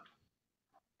down.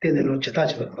 Then the Lord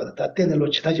Chitachi, but that then the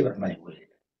Lord Chitachi, my way.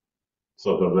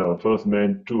 So the first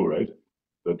main two, right?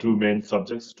 The two main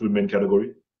subjects, two main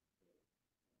category.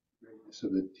 So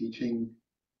the teaching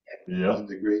Yeah. and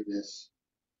the greatness,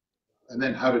 and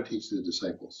then how to teach the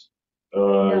disciples.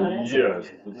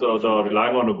 Yes. So the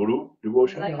relying on the guru,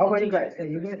 devotion, How about you guys?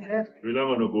 You guys there?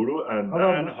 relying on the guru, and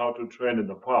then how to train in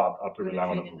the path after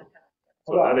relying on the guru.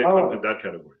 So Wow. that it comes in that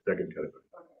category, second category.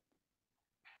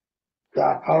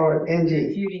 Yeah, our NG.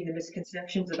 Refuting the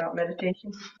misconceptions about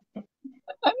meditation.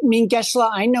 I mean, Geshe-la,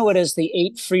 I know it as the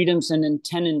 8 freedoms and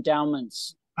 10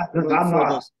 endowments. I'm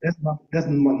not, that's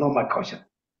not my question.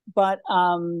 But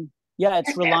yeah,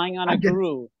 it's relying on a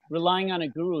guru. Relying on a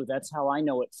guru. That's how I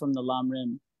know it from the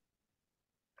Lamrim.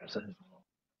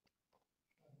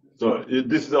 So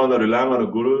this is on the relying on a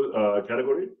guru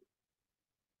category.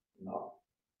 No.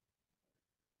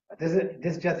 This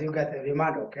is just you got a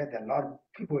reminder, okay? There are a lot of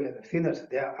people, the sinners,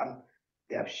 they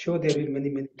have showed they read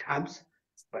many times,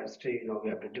 but still, we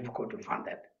have been difficult to find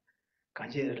that.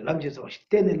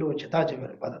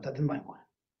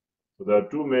 So there are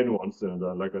two main ones, and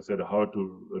like I said, how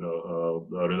to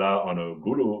rely on a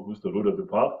guru who's the root of the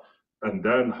path, and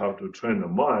then how to train the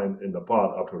mind in the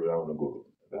path after relying on a guru.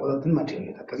 So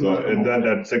and then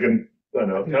that second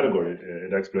category,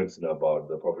 it explains about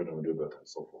the profit of rebirth and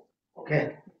so forth.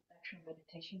 Okay. Actual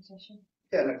meditation session.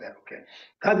 Yeah, like that, okay.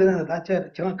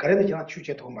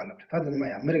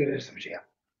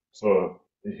 So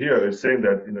here it's saying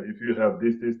that if you have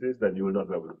this, then you will not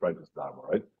be able to practice Dharma,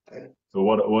 right? Okay. So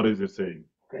what is it saying?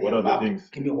 Okay, What are the things?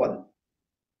 Give me one.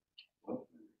 What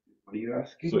are you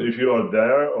asking? So if you are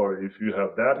there or if you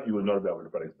have that, you will not be able to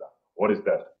practice Dharma. What is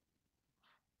that?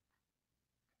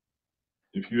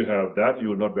 If you have that, you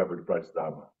will not be able to practice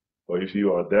Dharma. Or if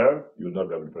you are there, you will not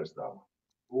be able to practice Dharma.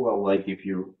 Well, like if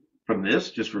you're from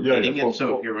this, just repeating it.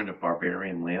 So if you're in a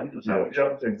barbarian land, is that what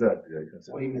you're saying? Exactly. Yeah, you can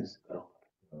say. What means?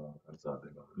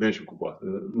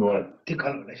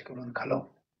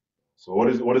 So what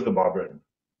is the barbarian?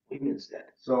 What means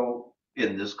that? So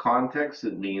in this context,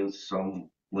 it means some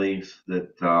place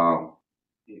that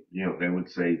they would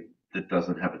say that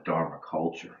doesn't have a Dharma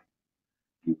culture.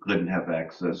 You couldn't have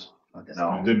access.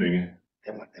 No.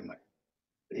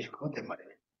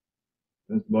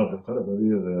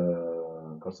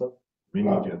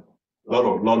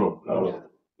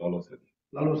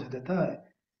 Lalo said that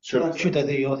should have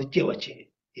the other Jewachi.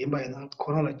 In by the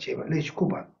Corona Cheva, Lish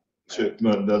Kuba.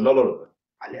 The Lalo.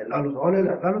 Lalo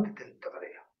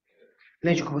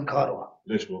Lish Kuba Karo.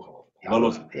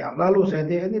 Yeah, Lalo said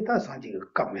the does something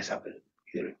come mess up.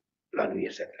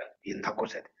 Lalu said in Taco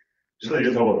said. So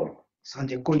you talk about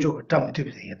Sanjay Konjo dump to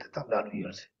be at the Lalu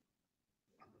years.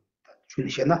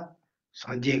 Chulishana,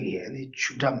 Sanjay, and it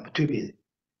should dump to be.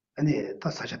 And it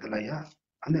does such a laya,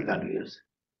 and the Lalu years.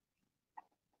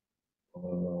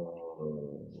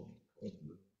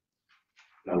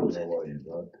 Lalo said.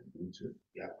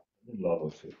 Yeah. Lalo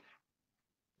said.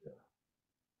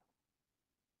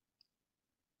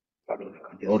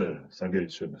 Sanjay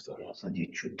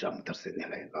should jump the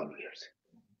Lalu years.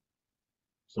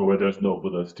 So where there's no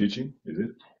Buddha's teaching, is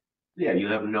it? Yeah, you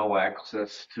have no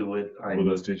access to it.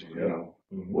 Buddha's teaching, yeah. You know,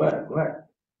 Where?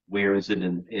 where is it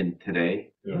in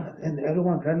today? Yeah. And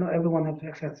everyone has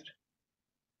access.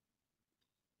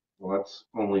 Well, that's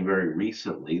only very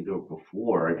recently. Though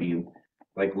before, I mean,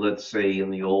 like let's say in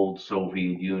the old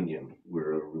Soviet Union,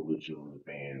 where a religion was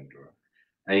banned, or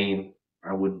I mean,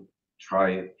 I would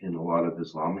try it in a lot of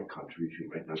Islamic countries, you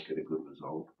might not get a good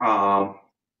result.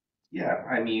 Yeah,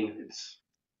 I mean, it's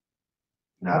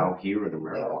now here in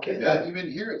America. Okay, yeah,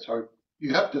 even here it's hard.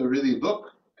 You have to really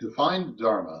look to find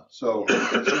Dharma. So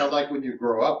it's not like when you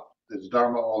grow up, there's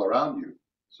Dharma all around you.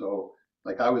 So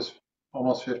like I was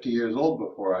almost 50 years old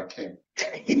before I came.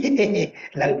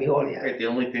 Like we all, yeah. Right, the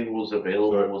only thing that was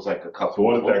available was like a couple. So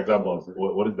what is of the example?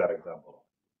 What is that example?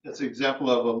 That's an example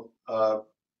of a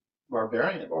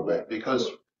barbarian, because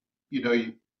you know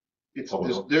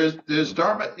there's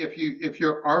Dharma if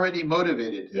you're already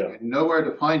motivated and you know where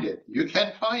to find it, you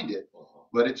can find it,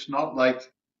 but it's not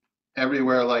like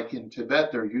everywhere. Like in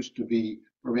Tibet, there used to be,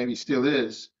 or maybe still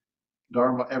is,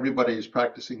 Dharma. Everybody is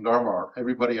practicing Dharma. Or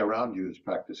everybody around you is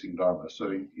practicing Dharma, so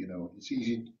you know it's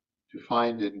easy to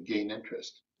find and gain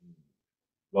interest.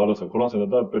 나로서 그런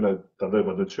생각다 변에 다들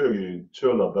먼저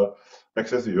추어라다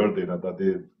액세스 열대나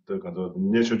다들 간저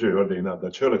내셔져 열대나 다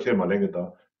추어를 캐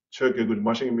말랭이다 추어게 그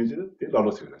마싱 미지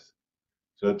나로서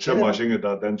그랬어 저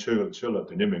마싱에다 단 추어를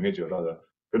되는 명예죠라다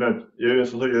변에 예외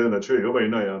소소 예외나 추어 여바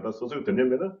있나야 다 소소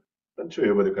되면은 단 추어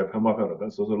여바데 가 파마하라 단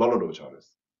소소 나로로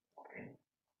잘했어.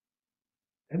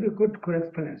 Very good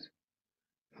experience.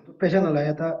 Personal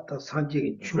ayata the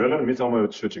sanji chu. 변은 미상마요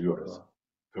추어지기 어렸어.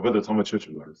 그거도 정말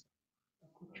추어지기 어렸어.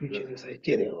 주체에서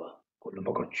제대로 걸로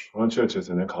먹었지.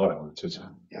 원처에서 내가 가라고 추어.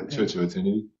 추어지고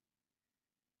되니.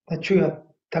 다 추야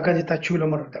다까지 다 추를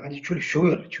먹을 다까지 추를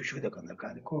쇼요 추쇼다 간다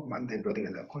그 만든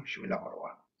로딩에다 그 쇼라고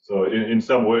와. So in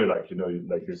some way, like you know,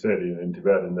 like you said in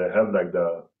Tibet, and they have like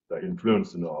the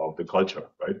influence, you know, of the culture,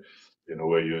 right? You know,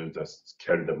 where you just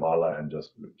carry the mala and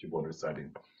just keep on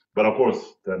reciting. But of course,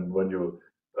 then when you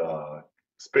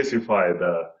specify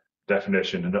the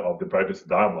definition of the practice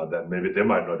dharma, then maybe they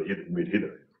might not meet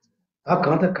either. 아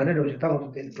간다 간에로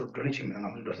당도 된 돌리치면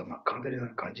아무도서 막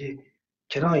간다리는 간지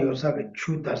제가 요사가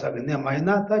추다사가 내 많이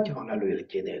나다 정말로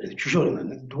이렇게 돼.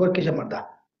 주쇼는 누가 계셔 말다.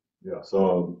 Yeah,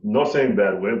 so not saying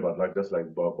that way, but like just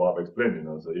like Bob explained, you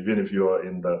know, so even if you are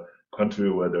in the country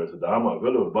where there's a dharma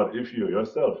available, but if you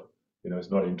yourself, you know,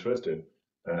 is not interested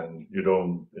and you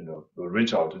don't, you know,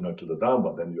 reach out, you know, to the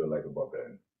dharma, then you're like a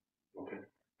barbarian. Okay.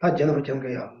 다 제대로 된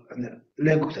거야. 근데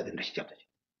랭구사 된다 시작하지.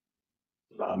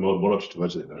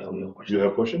 You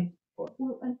have a question? Well,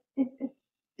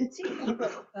 it seems like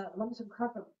Lamson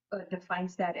Karpa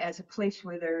defines that as a place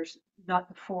where there's not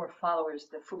the four followers,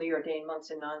 the fully ordained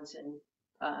monks and nuns, and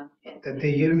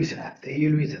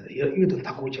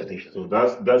so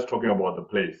that's talking about the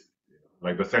place,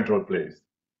 like the central place,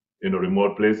 in a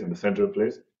remote place, in the central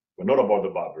place, but not about the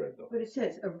barbarian though. But it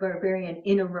says a barbarian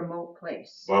in a remote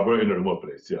place. Barbarian in a remote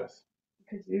place, yes.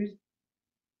 Because there's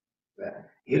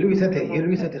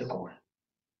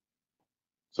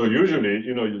So usually,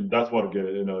 you know, that's what,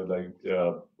 you know,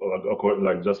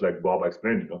 like just like Bob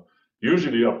explained, you know,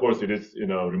 usually, of course, it is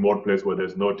in a remote place where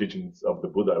there's no teachings of the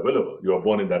Buddha available. You are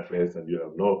born in that place and you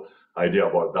have no idea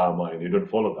about Dharma and you don't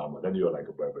follow Dharma, then you are like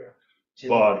a barbarian.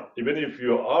 But even if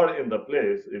you are in the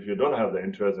place, if you don't have the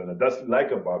interest in it, that's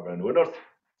like a barbarian. We're not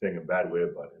saying a bad way,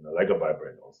 but you know, like a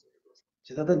barbarian also.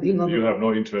 You have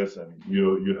no interest and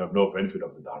you have no benefit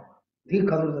of the Dharma.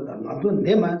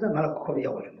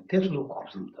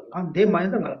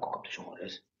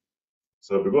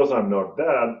 So because I'm not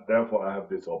that, therefore I have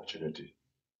this opportunity.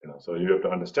 You know, so you have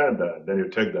to understand that, then you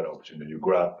take that opportunity, you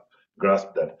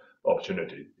grasp that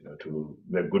opportunity, you know, to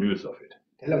make good use of it.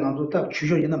 And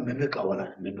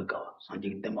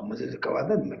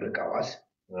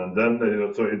then, you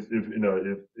know, so it's, if you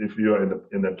know, if you are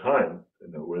in the time, you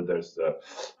know, where there's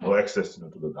no access, you know,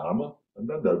 to the Dharma, and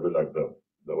then there'll be like the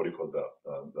what do you call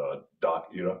the dark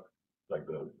era, like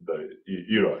the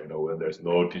era, you know, when there's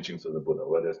no teachings of the Buddha,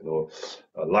 where there's no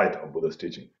light of Buddha's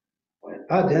teaching.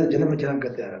 So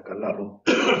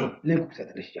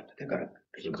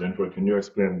Jennifer, can you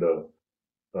explain the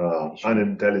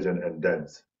unintelligent and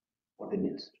dense? What it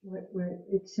means? Where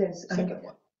it says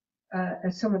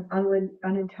as someone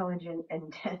unintelligent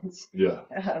and dense. Yeah.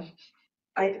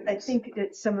 I think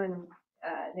that someone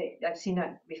I've seen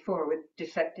that before with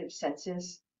defective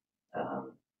senses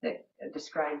that are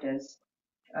described as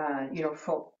you know,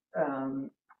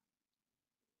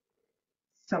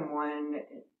 someone,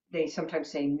 they sometimes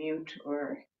say mute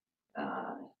or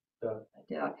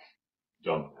deaf.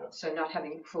 John. So not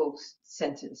having full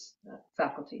senses,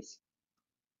 faculties.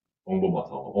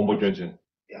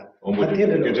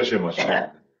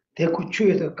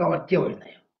 대구추에서 까와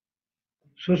띄어있나요?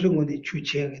 소승원이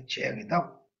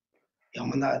주체하겠다.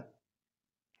 야만나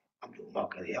아주 막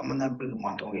야만나 그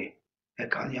만통에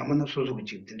간 야만나 소승원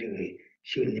직들이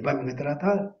시간 이밤에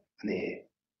들어다 아니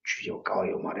주저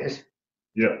까와요 말했어.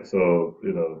 Yeah, so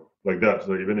you know, like that.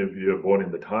 So even if you're born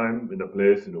in the time, in a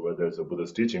place, where there's a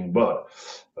Buddhist teaching, but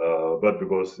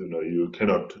because, you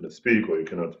cannot speak or you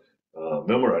cannot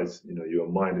memorize, your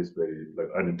mind is very like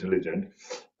unintelligent,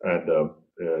 and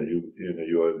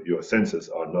your senses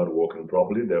are not working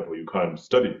properly. Therefore, you can't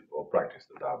study or practice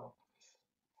the Dharma.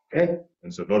 Okay.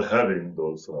 And so, not having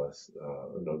those,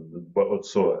 but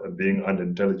also being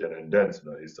unintelligent and dense,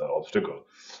 is an obstacle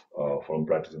from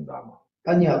practicing Dharma.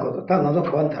 아니하고도 다 나도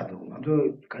그만타도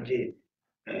나도 간지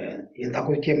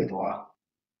인타고 게임도 와.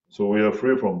 So we are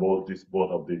free from both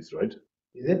of these, right?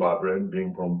 Is it? Barbarian,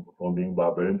 being from being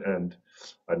barbarian and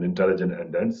unintelligent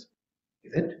and dense.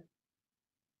 Is it?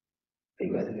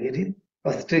 You guys read it?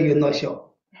 But still you're not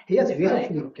sure. Yes, we are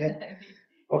free, okay?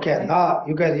 Okay, now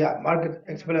you guys, Margaret,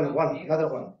 explain another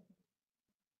one.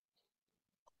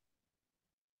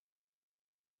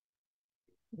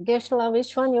 Geshe-la,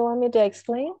 which one you want me to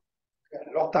explain?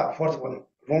 Lokta, first one,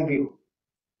 wrong view.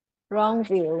 Wrong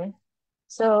view.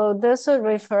 So this would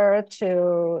refer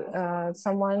to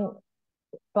someone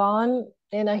born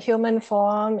in a human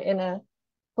form in a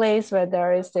place where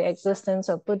there is the existence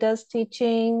of Buddha's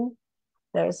teaching.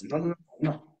 There's no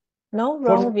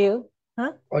wrong view.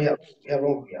 Huh? Oh yeah,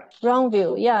 wrong, yeah. Wrong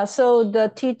view, yeah. So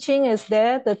the teaching is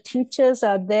there, the teachers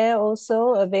are there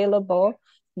also available,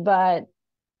 but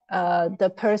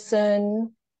the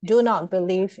person do not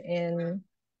believe in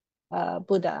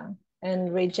Buddha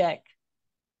and reject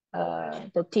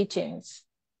the teachings,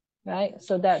 right?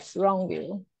 So that's wrong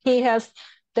view. He can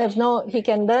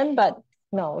learn, but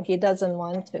no, he doesn't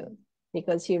want to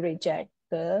because he rejects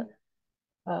the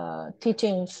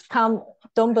teachings.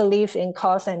 Don't believe in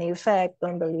cause and effect,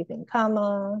 don't believe in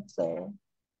karma, so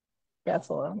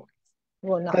therefore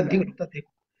will not.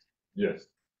 Yes.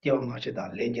 So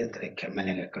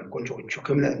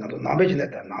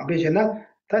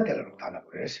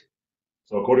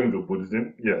according to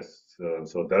Buddhism, yes.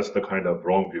 So that's the kind of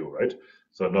wrong view, right?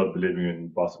 So not believing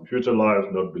in past and future lives,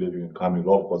 not believing in karmic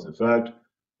law of cause and effect,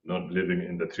 not believing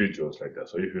in the three jewels like that.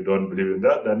 So if you don't believe in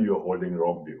that, then you're holding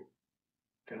wrong view.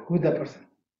 Who's that person?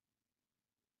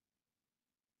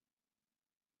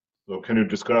 So can you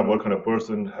describe what kind of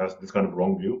person has this kind of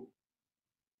wrong view?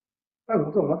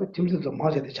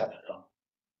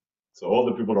 So all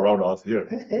the people around us here,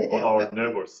 all our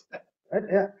neighbors.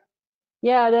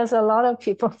 Yeah, there's a lot of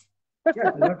people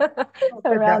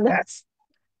around us.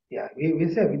 Yeah, we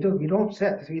say we don't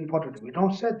say, this is important, we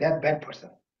don't say that bad person.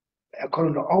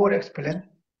 According to our experience,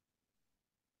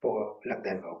 for like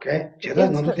that, okay?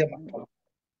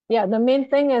 Yeah, the main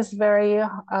thing is very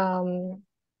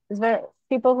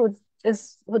people who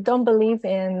don't believe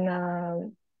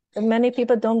in many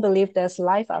people don't believe there's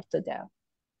life after death.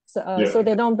 So so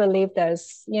they don't believe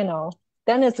there's,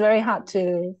 then it's very hard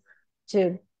to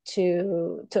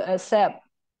accept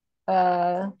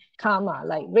karma,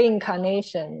 like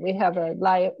reincarnation. We have a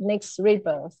life, next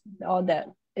rebirth, all that.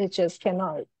 It just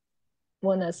cannot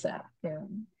won't accept. Yeah.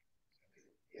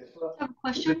 I have a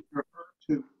question.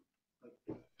 To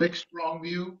fixed wrong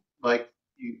view, like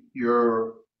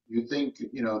you think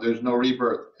there's no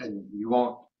rebirth, and you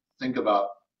won't think about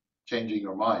changing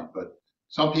your mind. But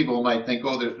some people might think,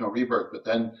 oh, there's no rebirth, but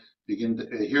then begin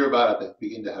to hear about it, they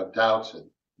begin to have doubts, and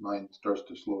mind starts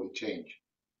to slowly change.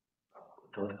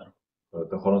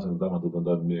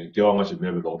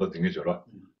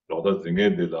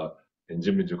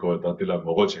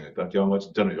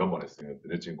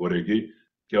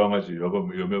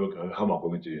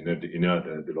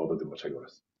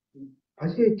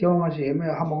 다시 경험하시 예매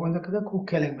한번 그다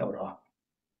국회를 나오라.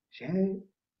 제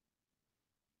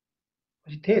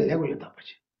다시 대를 내고 있다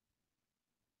버지.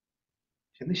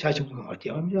 근데 샤시부가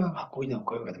어디야? 아마 갖고 있는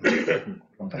거예요.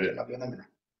 다시 나변합니다.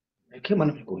 이렇게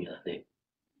많은 거 있는데.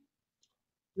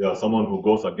 Yeah, someone who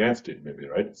goes against it, maybe,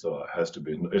 right? So it has to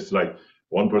be. It's like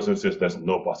one person says there's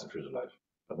no past and future life,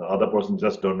 and the other person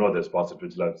just don't know there's past and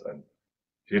future lives, and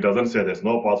he doesn't say there's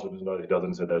no past and future life. He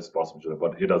doesn't say there's past and future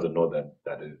life, but he doesn't know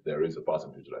there is a past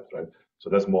and future life, right? So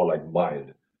that's more like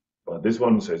mind. But this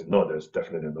one says no, there's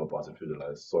definitely no past and future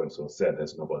lives. So and so said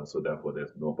there's no past, so therefore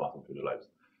there's no past and future lives.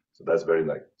 So that's very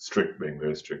like strict, being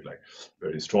very strict, like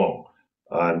very strong.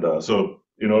 And so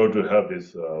in order to have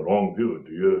this wrong view,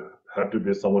 do you have to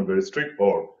be someone very strict,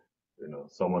 or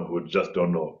someone who just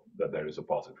don't know that there is a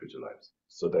past and future lives?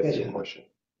 So that's the question.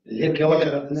 That's the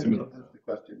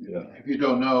question. Yeah. If you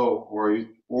don't know, or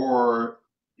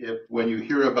if when you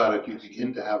hear about it you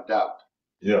begin to have doubt.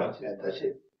 Yeah. That's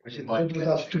it. So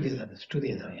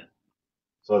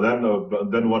then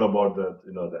what about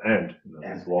the ant?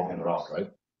 It's walking around,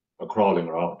 right? Or crawling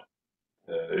around.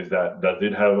 Does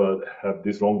it have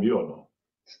this wrong view or no?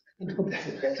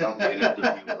 Some view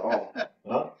at all.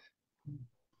 Huh?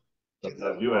 Doesn't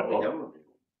have view at all.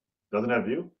 Doesn't have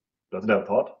view. Doesn't have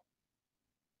thought.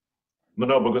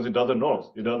 No, because it doesn't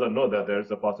know. It doesn't know that there is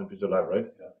a past and future life, right?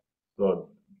 Yeah. So,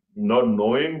 not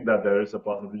knowing that there is a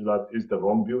past and future life is the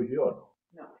wrong view here or no?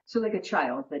 No. So like a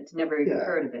child that's never even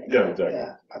heard of it. Yeah, exactly.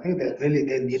 Yeah, I think that really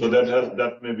they need. So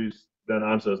that maybe then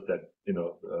answers that,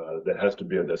 there has to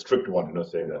be the strict one,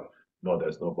 saying that no,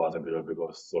 there's no past and future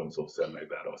because so and so said like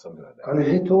that or something like that.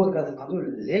 근데 이 도가 가서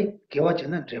레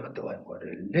개와지는 제부터 와요.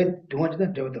 레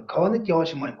동아지는 제부터 가와는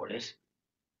개와시만 거래스.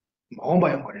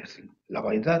 마음바용 거래스.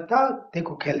 라바이다 다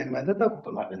대고 켈레면다 다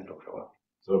고도 나는 거죠.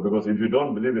 So because if you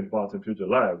don't believe in past and future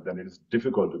life, then it is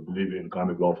difficult to believe in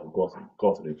karmic law from cause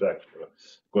and effect.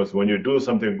 Because when you do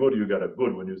something good, you get a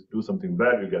good. When you do something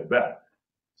bad, you get bad.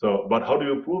 So, but how do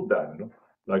you prove that?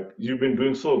 Like you've been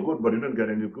doing so good, but you didn't get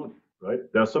any good, right?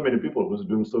 There are so many people who's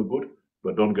doing so good,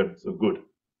 but don't get so good.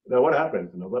 Now what happens?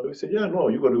 But we say, yeah, no,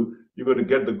 you got to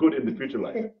get the good in the future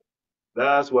life.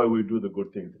 That's why we do the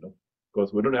good things,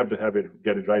 Because we don't have to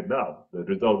get it right now. The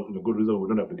good result, we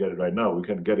don't have to get it right now. We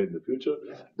can get it in the future.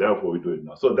 Therefore, we do it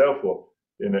now. So therefore,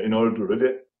 in order to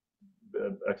really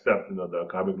accept, the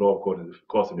karmic law of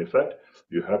cause and effect,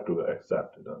 you have to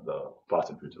accept, the past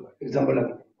and future life.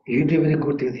 Example, you did very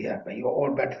good things here, but your all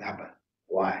bad things happen.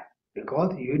 Why?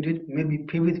 Because you did maybe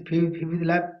previous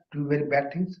life do very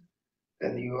bad things,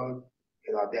 then you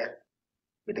are there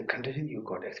with the condition you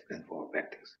got experience for bad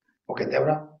things. Okay,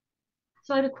 Deborah.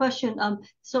 So I had a question.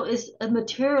 So is a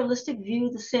materialistic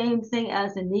view the same thing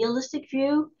as a nihilistic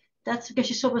view? That's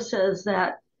Geshe Soba says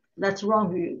that's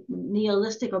wrong view.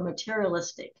 Nihilistic or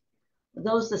materialistic. Are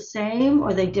those the same or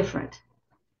are they different?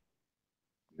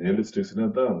 Nihilistic is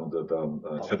not the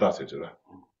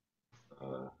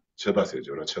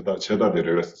cheda세죠라.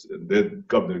 체다들을 내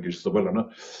갑들이 써발라나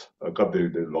갑들이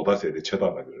로다세에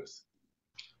체다라 그랬어.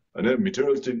 아니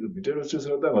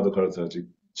materialistic은 다 가도 가르쳐지.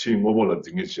 치 모볼라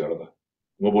징이지 알아다.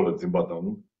 모볼라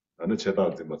징바다는 아니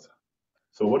체다 징바사.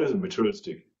 So what is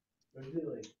materialistic? Usually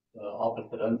like the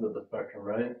opposite ends of the spectrum,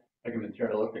 right? Like a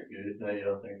materialistic view, no, you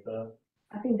don't think so?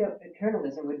 I think that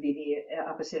materialism would be the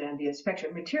opposite end of the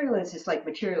spectrum. Materialism is like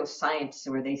material science,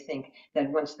 where they think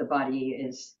that once the body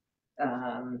is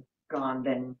gone,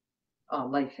 then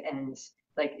life ends.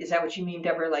 Like, is that what you mean,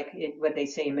 Deborah? Like what they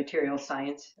say in material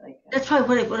science? Like That's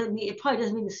probably what it means. It probably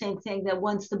doesn't mean the same thing, that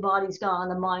once the body's gone,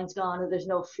 the mind's gone, and there's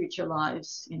no future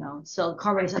lives, So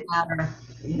karma doesn't matter.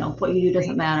 What you do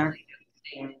doesn't matter.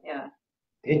 Yeah.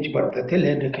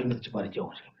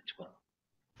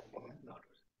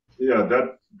 Yeah,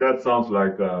 that sounds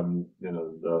like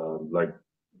like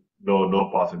no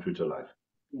past and future life.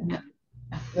 Yeah.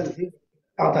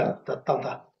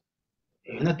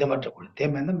 얘는 대마트 걸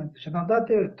대면은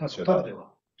시간다데 다 쏟아내고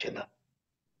쳤다.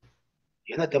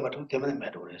 얘는 대마트 대면은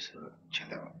매도 그랬어.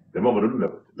 쳤다. 대마버는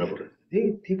매버.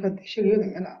 네 티가 티시게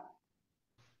되나.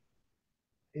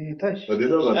 이 다시.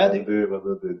 어디다가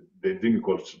내 딩이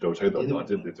걸치도 자기도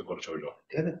완전 내 저거 쳐줘.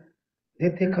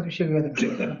 내 테카도 시게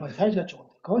되는 거 살자 좀.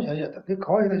 거기 살자. 내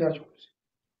거기다 잘 좀.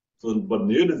 So, but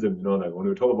nihilism, like when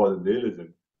we talk about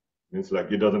nihilism, means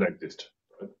like it doesn't exist.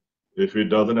 If it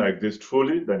doesn't exist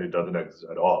truly, then it doesn't exist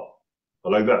at all. So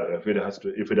like that. If it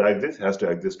exists, it has to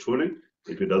exist truly.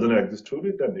 If it doesn't exist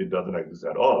truly, then it doesn't exist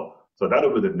at all. So that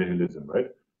would be the nihilism,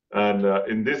 right? And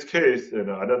in this case,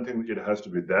 I don't think it has to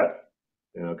be that,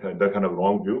 that kind of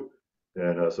wrong view.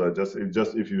 And so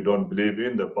if you don't believe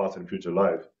in the past and future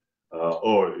life,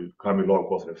 or karmic law of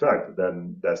cause and effect,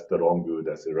 then that's the wrong view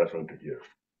that's referring to here.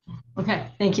 Okay,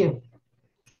 thank you.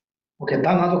 Okay,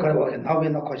 now we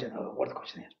know question. What the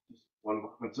question is?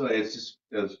 So it's just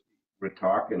as we're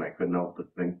talking, I couldn't help but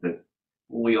think that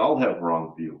we all have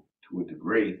wrong view to a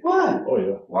degree. Why? Oh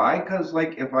yeah. Why? Because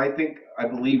like if I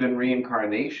believe in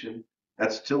reincarnation,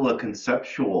 that's still a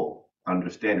conceptual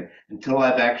understanding. Until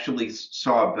I've actually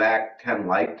saw back 10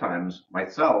 lifetimes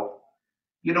myself,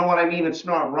 you know what I mean? It's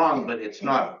not wrong, but it's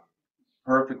not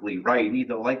perfectly right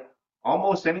either. Like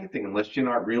almost anything, unless you're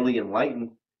not really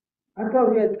enlightened. I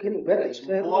thought we are getting better. It's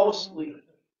mostly,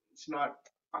 it's not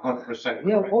 100%.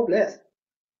 We are hopeless.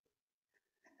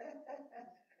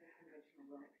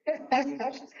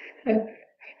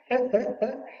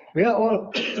 We are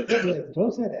all hopeless.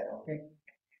 Don't say that, okay?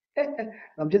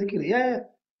 I'm just kidding. Yeah.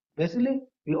 Basically,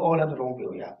 we all have the wrong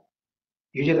view, yeah.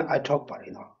 Usually I talk about,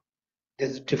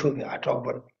 this is different way I talk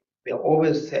about. We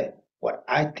always say what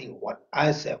I think, what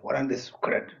I say, what I is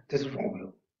correct. This is wrong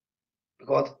view.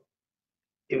 Because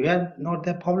if we have not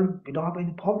that problem, we don't have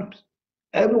any problems.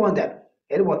 Everyone's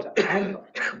I'm right,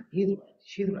 he's right,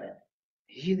 she's right,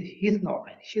 he's not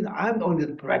right, I'm only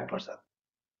the right person.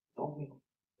 No,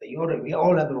 we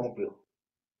all have the wrong view.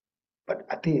 But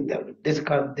I think that this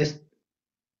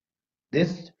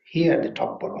This here the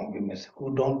top wrong view means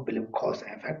who don't believe cause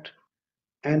and effect,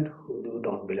 and who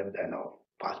don't believe that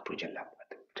past, present,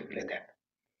 like that.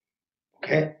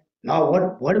 Okay. Now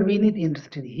what we need to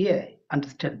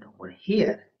understand over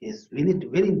here is we need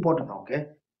very important. Okay,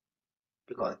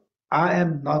 because I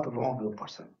am not the wrong view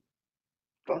person.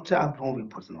 Don't say I'm wrong view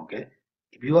person. Okay,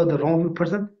 if you are the wrong view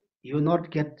person, you will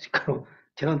not get the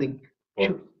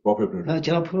Profit. no, so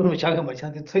you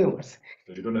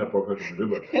don't have profit in the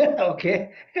river.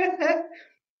 okay.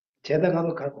 제가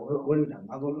나도 가고 원리나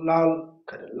나도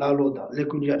라로다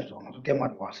레군지아서 나도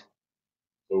대만 왔어.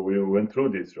 So we went through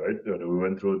this, right? We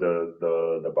went through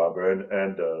the barbarian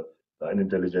and the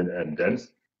unintelligent and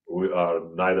dense. We are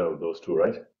neither of those two,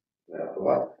 right?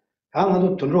 와,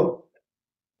 나도 돈으로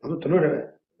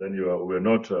Then we're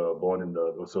not born in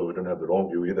so we don't have the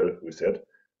wrong view either, we said.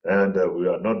 And we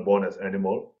are not born as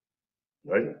animal,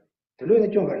 right?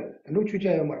 돈으로 좀 가요. 돈으로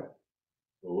주제야 말.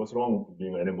 So what's wrong with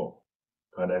being an animal?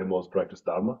 Can animals practice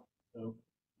Dharma? No.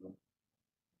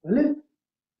 원래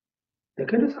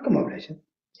내가 circumambulation.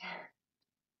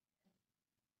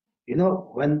 You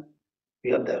know when we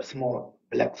have the small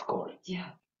black skull. Yeah.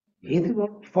 He did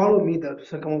not follow me the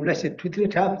circumambulation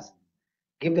 2-3 times.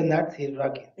 Give the nuts, he's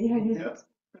rocking. Yeah. Yeah.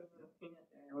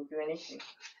 I won't do anything.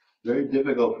 Very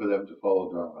difficult for them to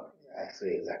follow Dharma.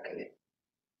 Exactly.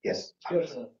 Yes.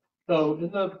 So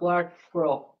in the black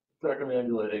squirrel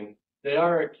circumambulating, they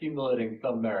are accumulating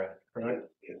some merit, correct?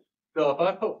 Yes. So if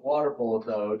I put water bowls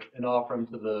out and offer them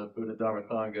to the Buddha Dharma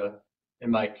Sangha,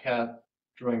 and my cat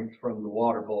drinks from the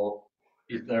water bowl,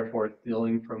 he's therefore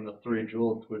stealing from the 3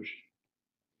 jewels, which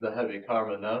is a heavy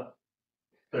karma, no?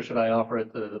 So should I offer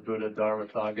it to the Buddha Dharma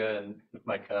Sangha and if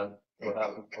my cat so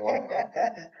happens to want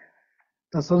it?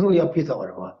 또 소소 옆에서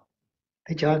그러고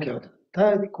대체하게 하거든.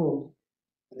 다 있고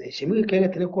심하게 걔가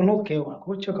되게 꼴로 개와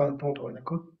고쳐 가는 동도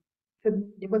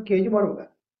그 이번 개지 말고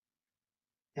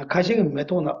야 가시게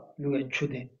메토나 누가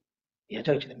주대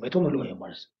예자치데 메토나 누가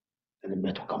말했어. 근데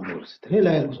메토 감도스 되게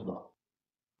라이로서도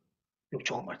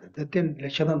욕정 말했어. 그때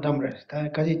레셔던 담을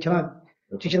다 가지 지나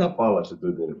지지나 빠와서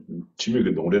침이 그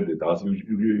농랜데 나가서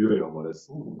유유유유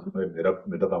말했어.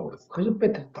 메다당 말했어. 그래서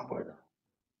뺐다 버려.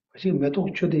 가시게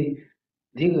메토 주대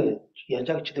네가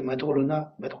예자치데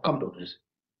메토로나 메토 감도스.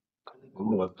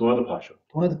 뭔가 도와도 파셔.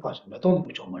 메토는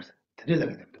욕정 말했어. 되게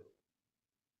라이로서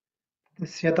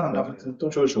세단 나면 또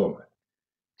좋죠.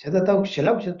 제가 딱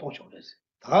실합시 동쇼です.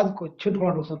 다 그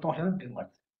최초로서 동쇼는 된 거.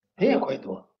 해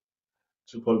거기도.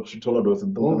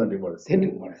 주토라로서 또 하나 된 말했어.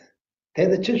 된 거.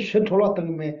 대대 최초로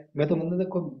때문에 매도 먹는데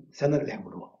그 선을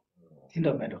내므로.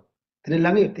 진짜 매도. 근데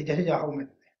랑이 때 자세히 하고 매.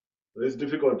 It's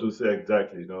difficult to say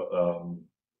exactly,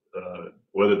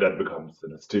 whether that becomes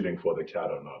stealing for the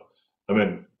cat or not. I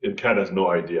mean, the cat has no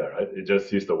idea, right? It just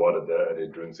sees the water there and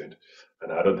it drinks it.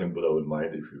 And I don't think Buddha will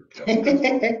mind if you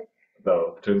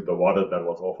drink the water that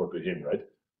was offered to him, right?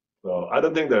 So I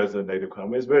don't think there is a negative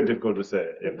karma. It's very difficult to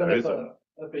say if there is a.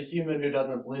 If a human who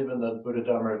doesn't believe in the Buddha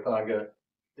Dharma Sangha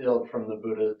steals from the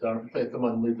Buddha Dharma, say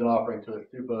someone leads an offering to a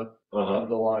stupa, comes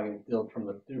along and steals from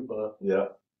the stupa. Yeah.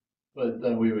 But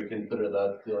then we would consider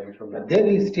that stealing from the. They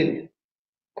will steal.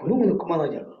 그러면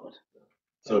그만하지 않아.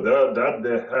 So that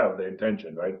they have the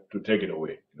intention, right, to take it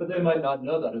away. But they might not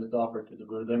know that it's offered to the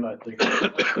Buddha. They might think.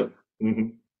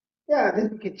 Yeah,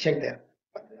 then we can check that.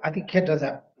 But I think cat does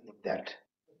have that.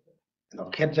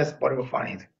 Cat just borrow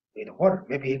funny. What?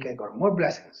 Maybe he can got more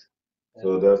blessings.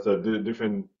 So there's a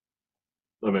different.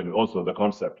 I mean, also the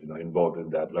concept, involved in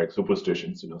that, like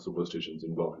superstitions, superstitions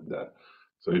involved in that.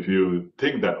 So if you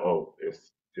think that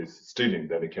it's stealing,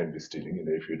 then it can be stealing. And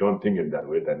if you don't think in that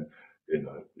way, then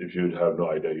if you have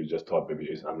no idea, you just thought maybe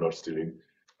I'm not stealing,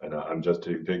 and I'm just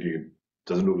taking it.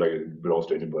 Doesn't look like it belongs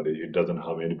to anybody. It doesn't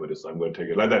harm anybody, so I'm going to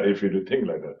take it like that. If you do think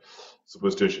like that,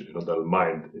 superstition, the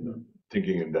mind,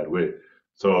 thinking in that way.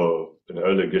 So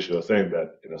earlier Geshe was saying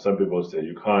that some people say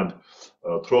you can't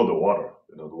throw the water.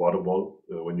 The water bowl,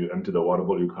 when you empty the water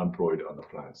bowl, you can't throw it on the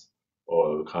plants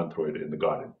or you can't throw it in the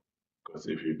garden, because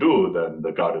if you do, then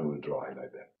the garden will dry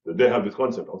like that. But they have this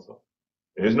concept also.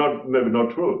 It's maybe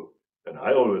not true. And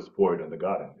I always pour it in the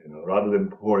garden, rather than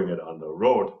pouring it on the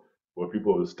road where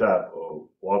people will step or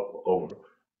walk over.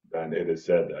 Then it is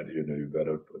said that you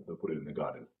better put it in the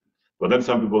garden. But then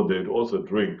some people, they also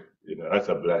drink as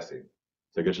a blessing.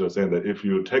 So Geshe was saying that if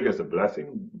you take as a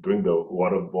blessing, drink the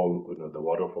water bowl, the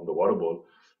water from the water bowl,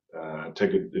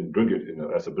 take it and drink it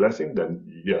as a blessing, then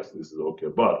yes, this is okay.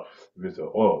 But if you say,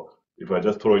 if I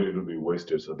just throw it, it will be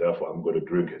wasted, so therefore I'm going to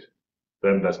drink it,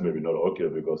 then that's maybe not okay,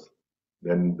 because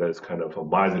then there's kind of a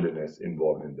miserliness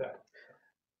involved in that.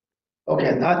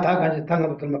 Okay, 나 같이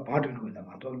당하고 들면 봐주는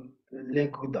거다. 또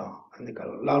레쿠다. 그러니까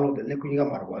라로도 레쿠이가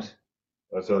말고 왔어.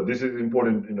 So this is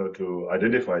important, to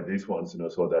identify these ones,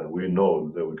 so that we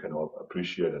know that we can all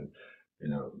appreciate and,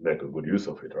 make a good use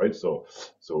of it, right? So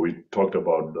we talked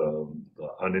about the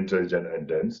unintelligent and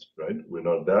dense, right? We're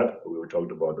not that. We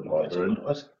talked about the barbarian.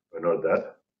 We're not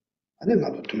that.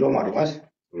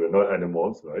 We're not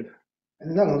animals, right?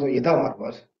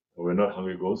 We're not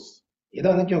hungry ghosts.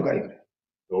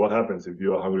 So what happens if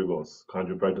you are hungry ghosts? Can't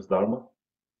you practice Dharma?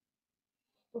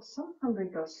 Well, some hungry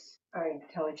ghosts are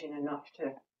intelligent enough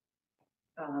to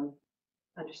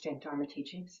understand Dharma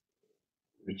teachings.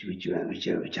 You're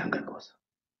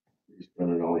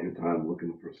spending all your time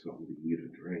looking for something to eat or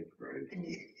drink, right?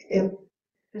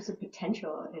 There's a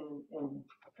potential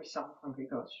for some hungry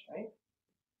ghosts, right?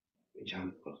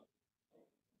 Not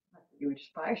that you would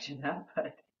aspire to that,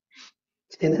 but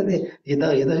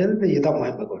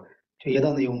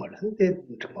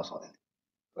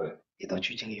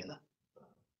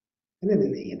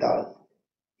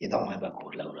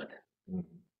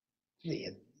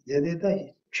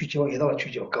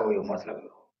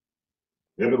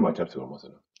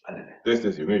This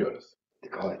is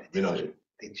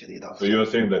So you're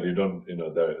saying that you don't,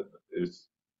 that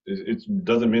it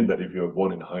doesn't mean that if you're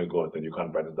born in high God, then you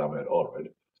can't practice Dharma at all,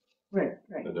 right? right.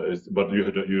 But you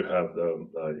have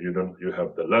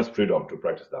the less freedom to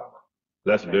practice Dharma,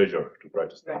 less leisure to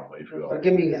practice Dharma if you are.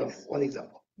 Give me one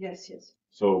example. Yes.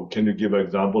 So can you give an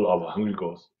example of a hungry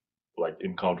ghost, like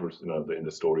encounters, in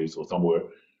the stories or somewhere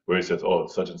where it says, oh,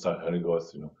 such and such hungry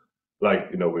ghost,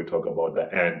 like, we talk about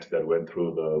the ant that went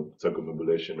through the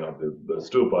circumambulation of the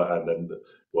stupa and then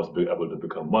was able to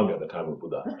become monk at the time of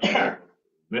Buddha.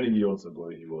 Many years ago,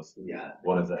 he was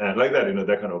born as an ant, like that,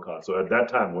 that kind of card. So at that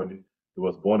time, when he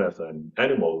was born as an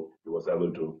animal, he was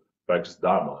able to practice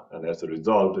Dharma. And as a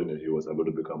result, he was able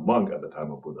to become monk at the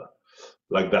time of Buddha.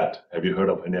 Like that. Have you heard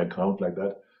of any account like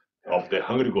that? Of the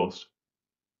hungry ghost?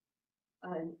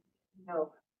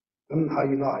 No. How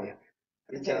you know?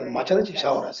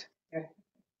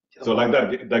 So like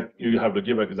that, like you have to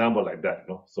give an example like that,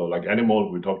 So like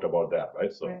animal, we talked about that,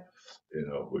 right? So,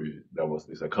 there was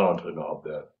this account, of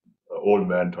the old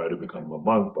man trying to become a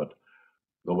monk, but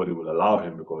nobody will allow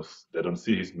him because they don't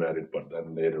see he's married. But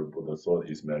then later, Buddha saw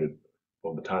he's married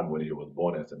from the time when he was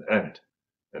born as an ant,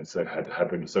 and so had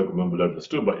happened to circumambulate the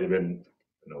stupa, even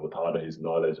without his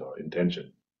knowledge or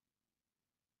intention.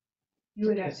 You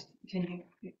would ask, can you?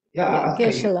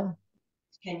 Geshe-la.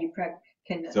 Can you practice?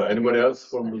 So anybody else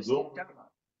from the Zoom?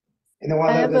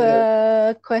 I have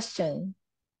a question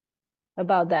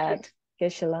about that,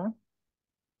 Geshe-la.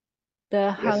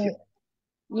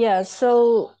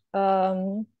 So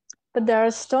but there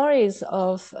are stories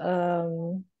of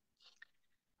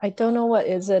I don't know what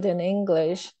is it in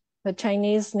English. The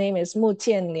Chinese name is Mu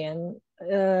Jianlian,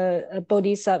 a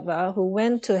bodhisattva who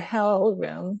went to hell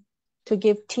realm to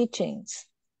give teachings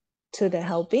to the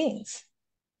hell beings.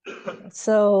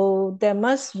 So there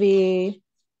must be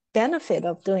benefit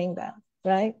of doing that,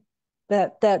 right?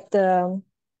 That the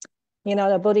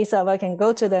bodhisattva can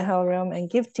go to the hell realm and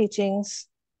give teachings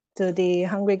to the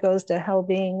hungry ghosts, the hell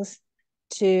beings,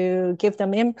 to give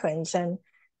them imprints, and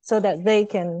so that they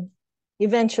can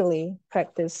eventually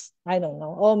practice, I don't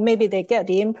know, or maybe they get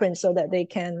the imprint so that they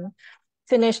can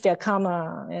finish their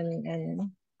karma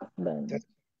and learn.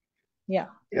 Yeah.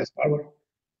 Yes, Barbara.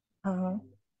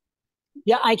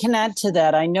 Yeah, I can add to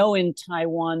that. I know in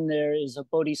Taiwan there is a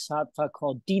bodhisattva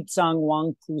called Dizang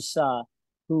Wang Pusa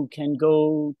who can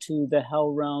go to the hell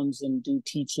realms and do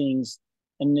teachings.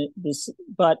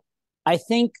 But I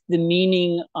think the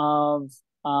meaning of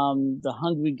the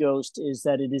hungry ghost is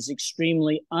that it is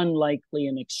extremely unlikely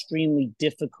and extremely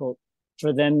difficult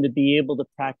for them to be able to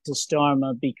practice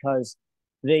Dharma because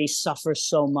they suffer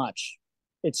so much.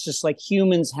 It's just like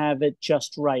humans have it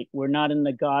just right. We're not in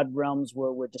the God realms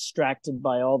where we're distracted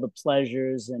by all the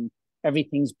pleasures and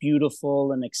everything's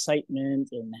beautiful and excitement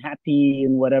and happy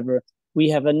and whatever. We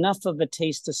have enough of a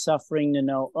taste of suffering to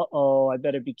know, I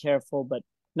better be careful, but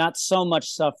not so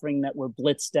much suffering that we're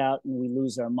blitzed out and we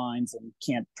lose our minds and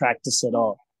can't practice at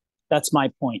all. That's my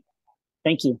point.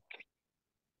 Thank you.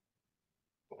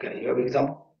 Okay, you have an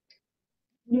example?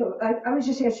 No, I was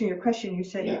just answering your question. You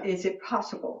said, is it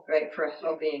possible, right, for a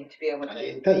hell being to be able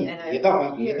to?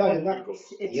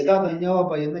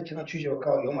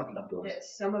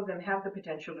 Some of them have the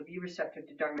potential to be receptive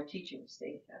to Dharma teachings.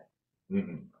 They have.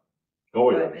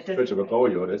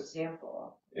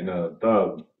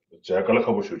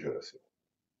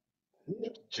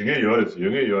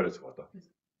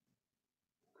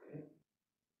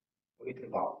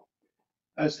 Example.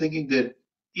 I was thinking that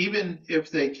even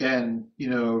if they can,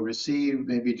 receive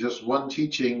maybe just one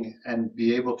teaching and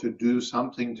be able to do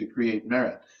something to create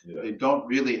merit, they don't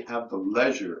really have the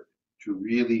leisure to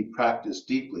really practice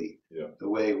deeply the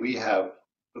way we have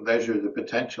the leisure, the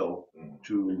potential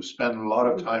to spend a lot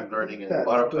of time learning and a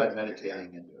lot of time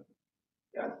meditating. And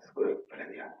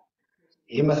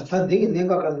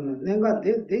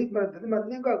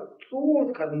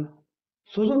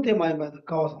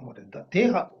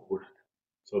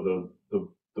So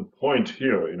the point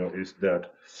here, is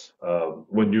that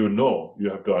when you know, you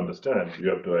have to understand, you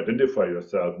have to identify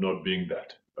yourself not being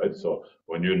that, right? So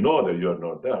when you know that you are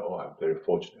not that, oh, I'm very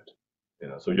fortunate.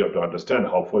 So you have to understand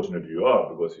how fortunate you are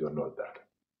because you are not that.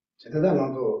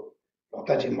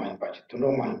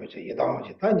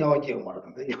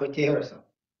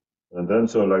 And then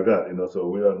so like that, so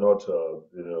we are not,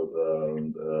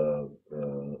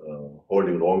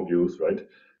 holding wrong views, right?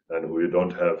 And we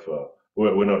don't have,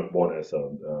 we're not born as a,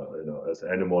 as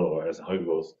an animal or as a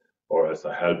hungers or as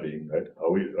a hell being, right?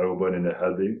 Are we born in a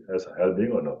hell being, as a hell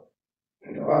being or not?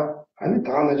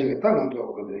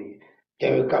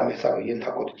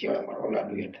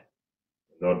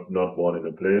 Not born in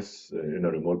a place, in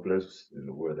a remote place,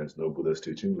 where there's no Buddhist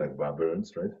teaching, like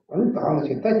barbarians, right?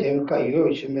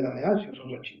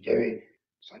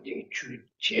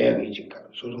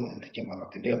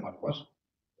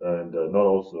 And not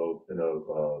also,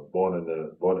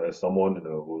 born as someone,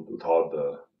 without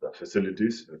the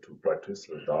facilities to practice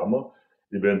the Dharma,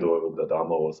 even though the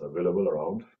Dharma was available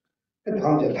around.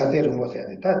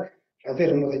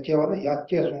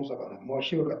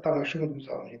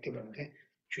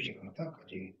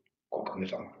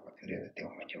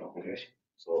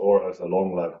 So, or as a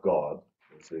long life God,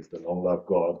 it says the long life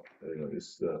God,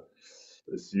 it's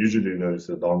usually, it's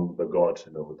the God,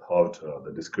 without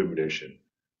the discrimination.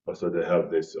 So they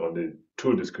have this only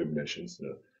two discriminations,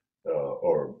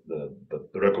 or the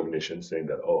recognition saying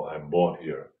that, oh, I'm born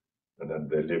here, and then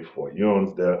they live for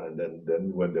eons there, and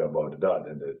then when they're about to die,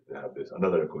 then they have this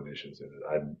another recognition saying that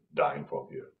I'm dying from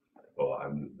here, or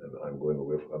I'm going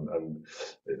away from, I'm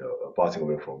passing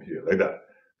away from here, like that.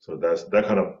 So that's that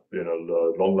kind of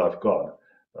long life God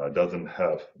doesn't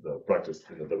have the practice,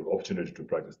 the opportunity to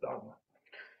practice Dharma.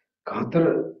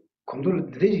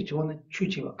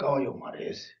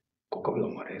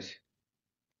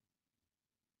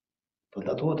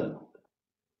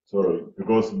 So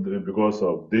because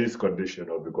of this condition,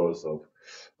 or because of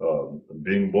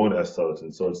being born as such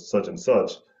and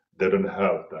such, they don't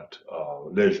have that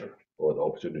leisure or the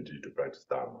opportunity to practice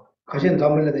Dharma.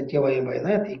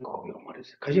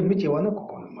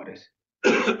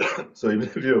 So even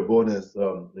if you're born as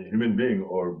a human being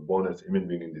or born as a human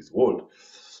being in this world,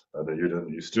 then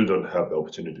you still don't have the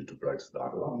opportunity to practice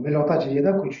Dharma.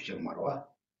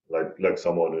 Like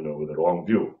someone with a wrong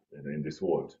view in this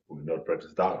world who will not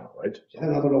practice Dharma, right?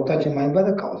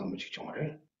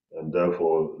 And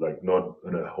therefore, like not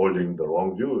holding the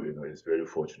wrong view, is very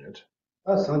fortunate.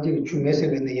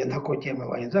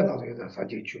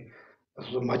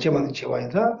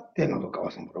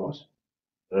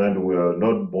 And we are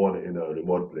not born in a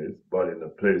remote place, but in a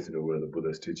place where the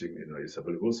Buddha's teaching is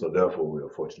available. So therefore, we are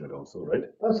fortunate also, right?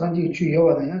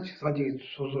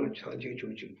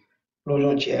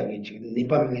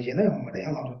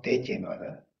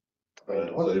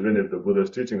 So even if the Buddha's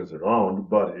teaching is around,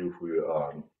 but if we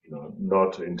are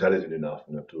not intelligent enough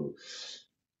to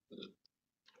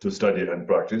study and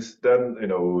practice, then we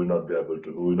will not be able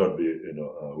to. We will not be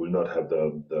will not have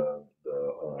the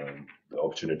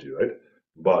opportunity, right?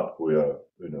 But we are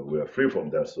free from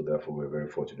that, so therefore we are very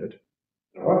fortunate.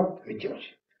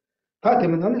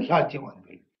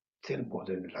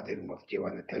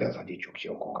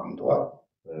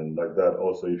 And like that,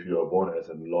 also, if you are born as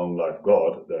a long life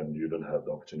God, then you don't have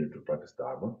the opportunity to practice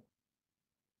Dharma.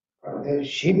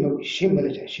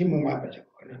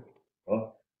 Huh?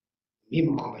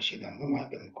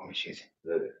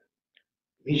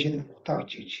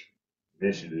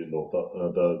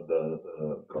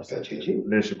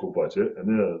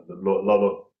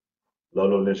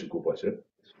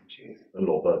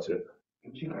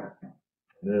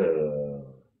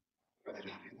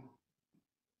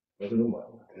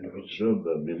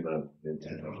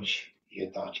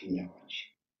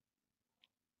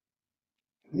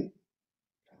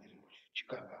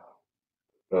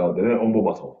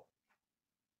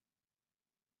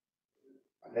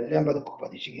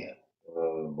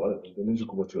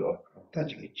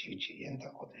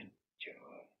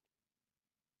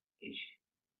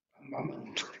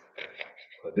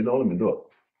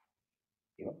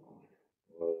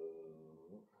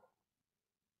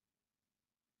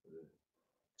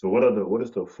 So what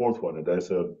is the fourth one? There's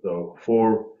the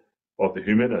 4 of the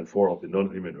human and 4 of the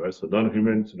non-human, right? So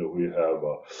non-humans, we have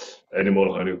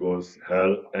animal, Holy Ghost,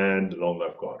 hell, and long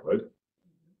life God, right?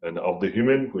 And of the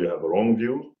human, we have a wrong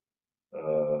view,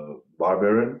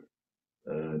 barbarian,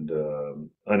 and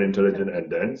unintelligent and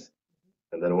dense.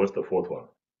 And then what's the fourth one?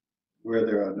 Where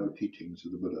there are no teachings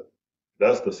of the Buddha.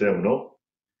 That's the same, no?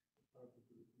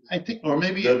 I think, or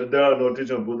maybe There are no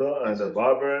teachings of Buddha and the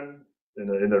barbarian in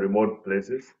the remote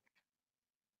places.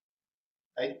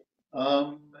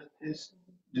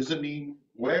 does it mean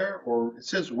where, or it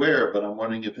says where, but I'm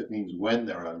wondering if it means when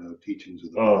there are no teachings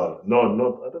of the Buddha.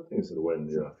 No, I don't think it's when,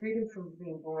 yeah. Freedom from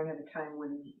being born at a time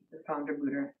when the founder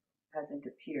Buddha hasn't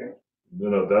appeared.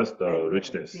 No, that's the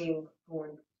richness. Being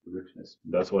born. The richness.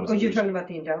 That's what. Oh, you're talking about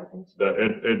the endowments? The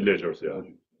eight ledgers, yeah.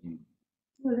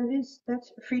 No,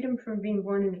 that's freedom from being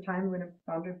born in a time when a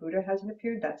founder Buddha hasn't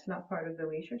appeared. That's not part of the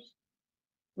leisures.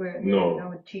 Where there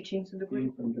are no teachings of the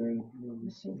Buddha.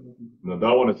 No,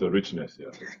 that one is the richness,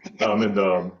 yeah. I mean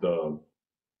the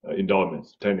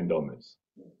endowments, 10 endowments.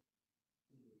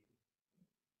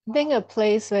 I think a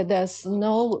place where there's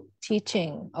no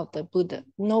teaching of the Buddha,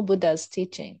 no Buddha's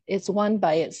teaching, it's one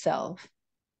by itself.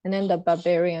 And then the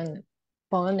barbarian,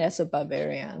 born as a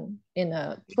barbarian in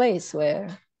a place where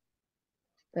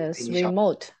there's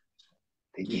remote.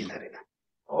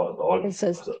 It's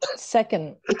a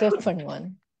second, different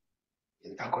one.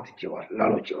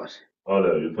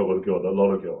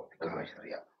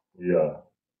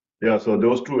 Yeah, so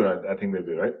those two, I think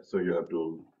maybe, right? So you have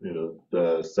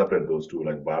to, separate those two,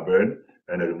 like barbarian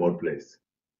and a remote place.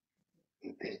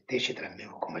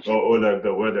 Or like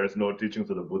where there's no teachings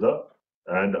of the Buddha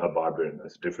and a barbarian,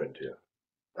 it's different here.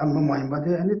 And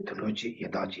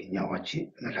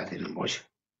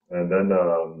then,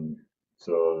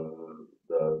 so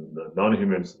the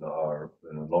non-humans are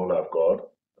long life God,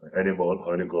 animal,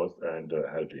 Holy Ghost, and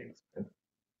hell beings.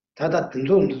 다다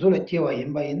등존 기와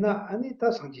임바 있나 아니 다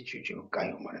상지 주죠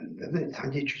가요 말인데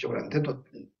상지 주적을 안 돼도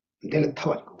내가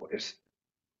타가지고 그랬어.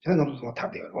 저는 너무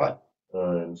타대요. 와.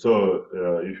 So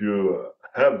if you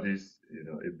have these,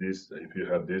 if you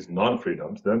have these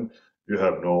non-freedoms, then you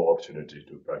have no opportunity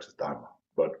to practice Dharma.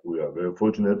 But we are very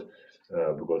fortunate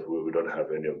because we don't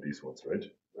have any of these ones, right?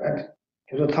 Right.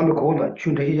 저도 탐을 고도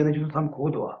춘대기 전에 저도 탐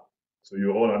고도. So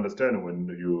you all understand when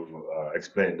you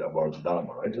explained about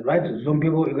Dharma, right? Right. Some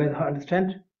people you guys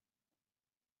understand.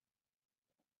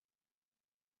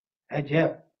 Hey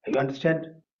Jeff, you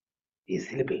understand? He's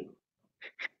sleeping.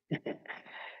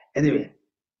 Anyway.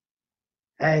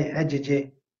 Hey,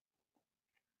 JJ.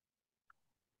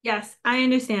 Yes, I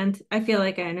understand. I feel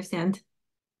like I understand.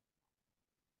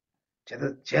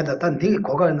 제가 단 되게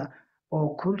고가나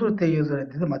쿨도 때 요새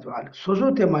되게 맞죠.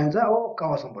 소소 때 만자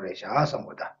가와서 버려시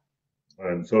아성보다.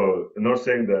 And so, not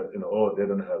saying that they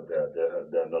don't have that,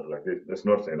 they're not like this. That's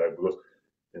not saying that because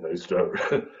it's to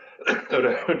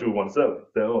oneself.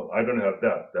 Say, I don't have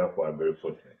that, therefore I'm very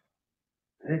fortunate.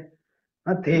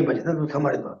 아 대바지 나도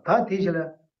참말이다. 다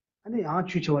대실래. 아니 아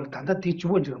주초월 단다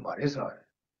뒤주원 좀 말해서.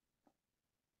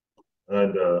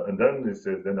 And then it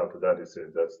says, then after that it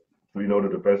says that in order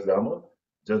to practice Dharma,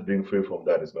 just being free from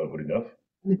that is not good enough.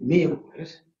 And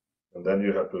then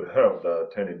you have to have the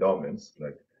 10 endowments,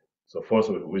 like. So first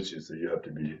of which is you have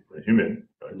to be a human,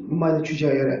 right?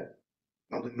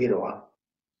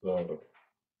 So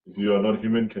if you are not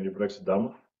human, can you practice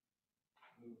Dharma?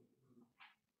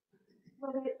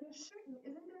 Well,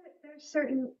 there's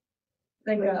certain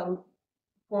like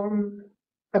form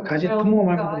gods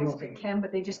that can,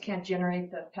 but they just can't generate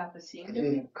the path of seeing.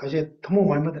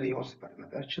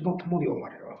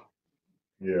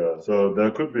 Yeah, so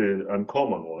there could be an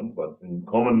uncommon one, but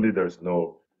commonly there's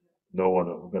no one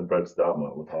who can practice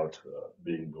Dharma without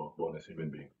being born as a human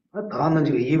being. And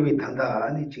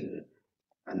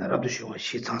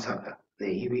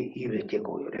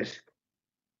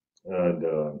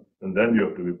then you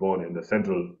have to be born in the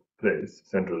central place,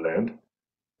 central land,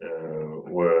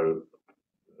 where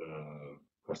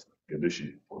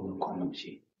Geshe.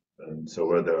 And so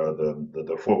where there are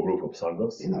the 4 groups of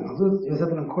sanghas.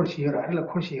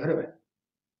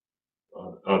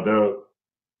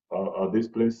 Are these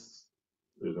places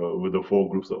with the 4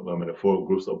 groups of 4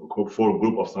 group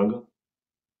of sangha?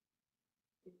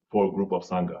 4 group of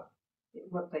sangha.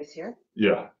 What place here?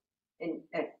 Yeah.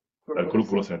 At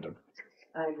Kurukulla Center.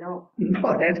 I know. No,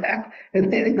 that's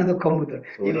another computer.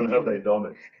 So we don't have the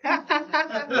endowment.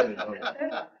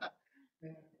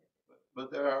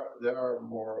 But there are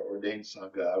more ordained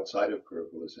sangha outside of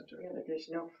Kurukulla Center. Yeah, but there's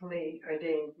no fully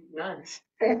ordained nuns.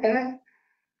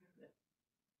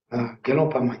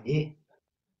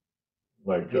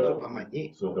 Like,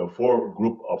 Pamani. so the four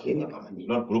group of, Kenya Pamani.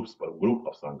 not groups, but group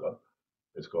of Sangha.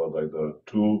 It's called like the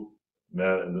two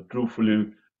male and the two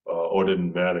fully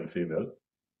ordained male and female,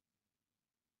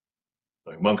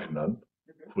 like monk and nun,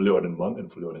 fully ordained monk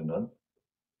and fully ordained nun.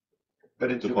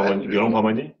 But in So Tibet, Gelong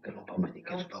Pamani?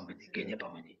 Kenya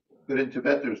Pamani. but in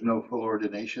Tibet, there's no full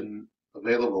ordination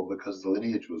available because the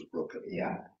lineage was broken.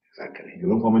 Yeah, exactly.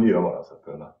 Gelong Pamani Yamasa,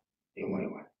 Pela.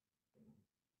 Yuma.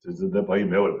 This is the Pai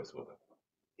Mewa, so that.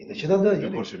 In the Shidada,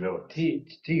 Of course, Mewa. Ti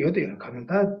Yodia,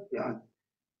 Kanada, ya,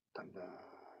 Tanda,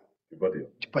 Ibadi.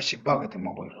 Chipashibaka, the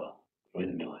Mogoiro,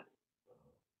 Windmill.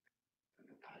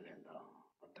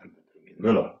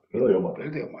 Mela Yama.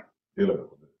 Yoma. Ila.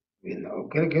 We know,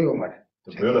 get Yoma.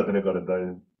 The Mela Tenekara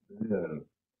Dine.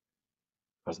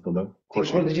 Hasta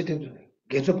Koshol the Jitin,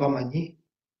 Gezo Pamani,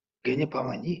 Genya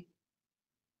Pamani,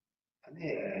 and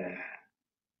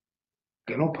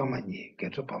Geno Pamani,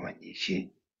 Gezo Pamani,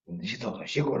 she thought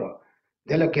she got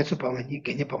Della Gezo Pamani,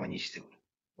 Genya Pamani still.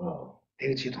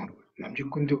 They sit on Namju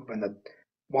Kundu and that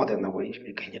modern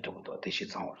arrangement Kenya to go to she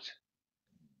sounds.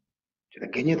 To the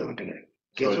Kenya don't take it.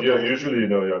 So yeah, usually, you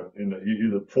know, yeah, in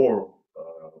either four,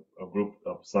 a group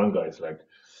of Sangha is like,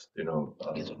 you know,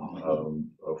 what's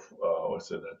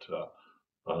it that,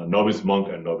 novice monk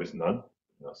and novice nun.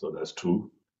 So that's two.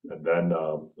 And then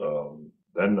the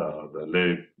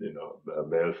lay, you know, the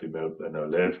male, female, and a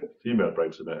lay female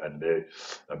practitioner and a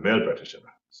male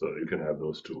practitioner. So you can have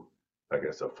those two, I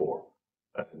guess, four.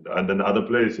 And then other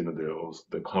place, you know,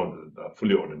 they count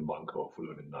fully ordained monk or fully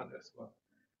ordained nun as well.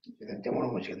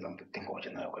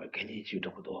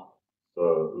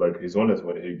 So, like His Holiness,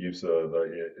 when he gives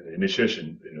the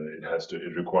initiation, you know,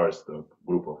 it requires the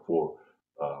group of four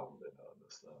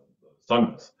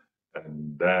sanghas,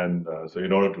 and then so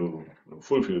in order to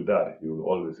fulfill that, he will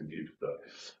always give the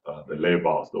lay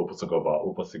vows, the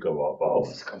upasika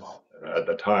vows at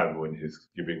the time when he's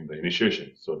giving the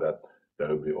initiation, so that there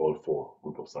will be all four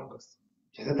group of sanghas.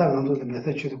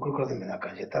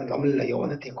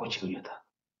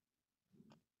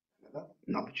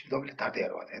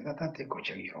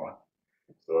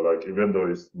 So, like, even though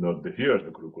it's not here at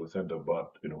the Kurukulla Center,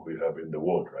 but you know, we have in the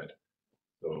world, right?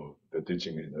 So the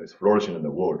teaching, you know, is flourishing in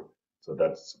the world. So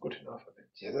that's good enough, I think.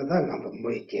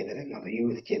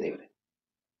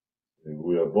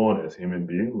 We are born as human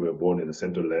beings. We are born in the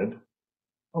central land.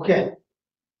 Okay.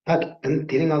 So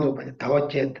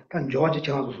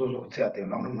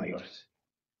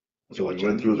we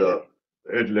went through the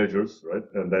 8 ledgers, right?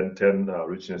 And then 10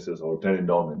 richnesses or 10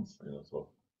 endowments. You know, so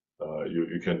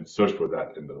you can search for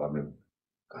that in the Lamin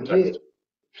text.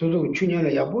 So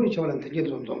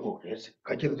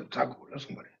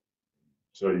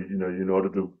you know, in order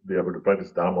to be able to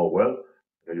practice Dharma well,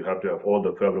 you have to have all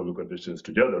the favorable conditions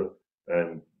together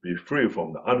and be free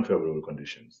from the unfavorable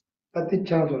conditions.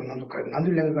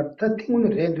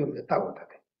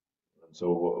 So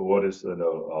what is, you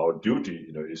know, our duty,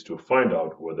 you know, is to find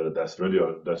out whether that's really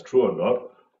that's true or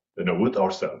not, you know, with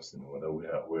ourselves, you know, whether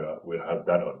we have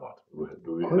that or not.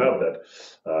 Do we have that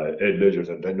 8 ledgers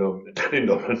and 10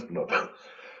 endowments or not?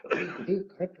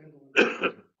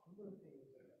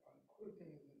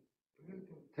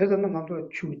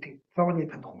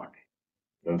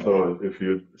 And so if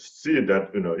you see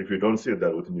that, you know, if you don't see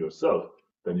that within yourself,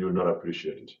 then you'll not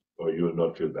appreciate it, or you will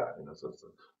not feel that, you know,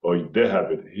 or they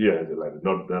have it here in the life,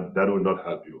 not that will not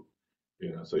help you,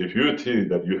 you know. So if you think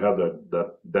that you have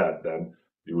that, then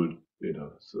you will, you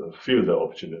know, feel the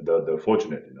opportunity, the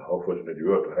fortunate, you know, how fortunate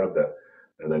you are to have that,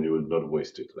 and then you will not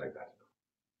waste it like that.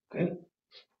 Okay,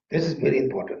 this is very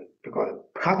important because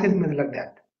practice means like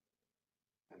that.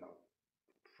 You know,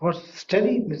 for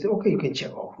study, we say, okay, you can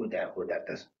check off who that,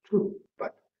 that's true,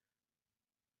 but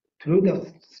through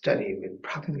the study,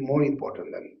 practice is more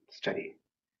important than study.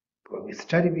 Because we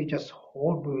study, we just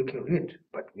hold, we can read,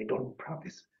 but we don't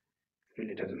practice. It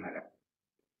really doesn't matter.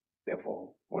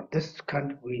 Therefore, what do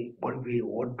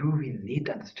we need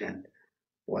to understand?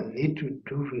 What need to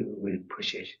do we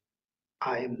appreciate.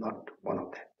 I am not one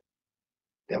of them.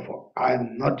 Therefore, I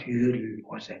am not usually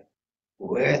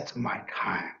waste my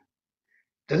time.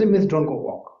 Doesn't mean don't go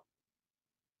walk.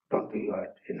 Don't do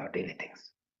your daily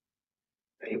things.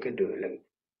 You can do like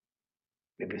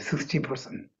maybe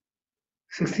 60%.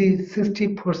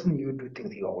 60% you do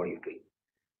things you are what you're doing.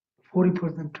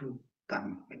 40% to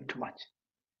done, maybe too much.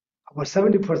 About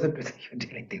 70% to your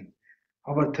daily thing.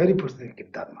 About 30% you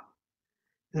give dharma.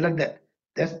 It's like that.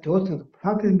 That's those things.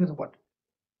 Practice means what?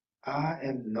 I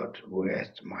am not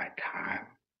waste my time.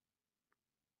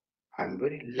 I'm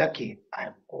very lucky. I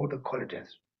have all the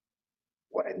qualities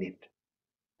what I need.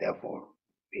 Therefore,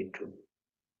 we need to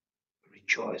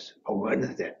rejoice,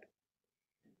 awareness that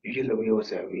usually we always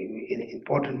say it's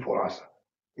important for us.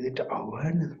 We need to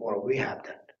awareness for we have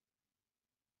that.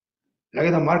 Like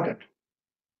in the market.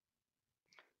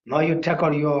 Now you take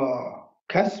out your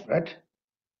cash, right?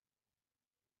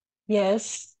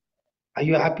 Yes. Are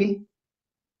you happy?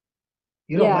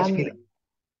 You don't Yeah, much feeling.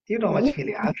 You don't much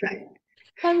feeling outside.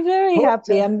 I'm very First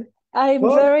happy. time- I'm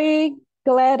first- very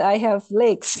glad I have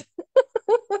legs.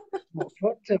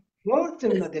 First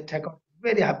time, they take out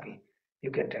very happy. You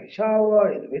can take a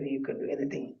shower, you can do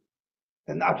anything.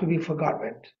 Then after we forgot,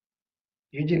 right?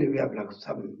 Usually we have like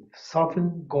some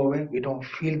something go away. We don't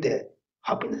feel the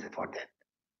happiness for that.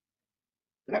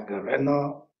 Like right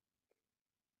now,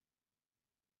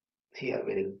 here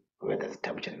very weather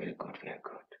temperature very good, very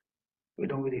good. We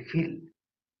don't really feel.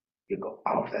 You go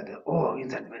outside, oh,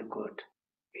 inside very good.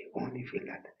 We only feel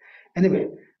that. Anyway,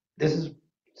 this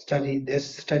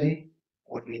study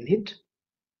what we need.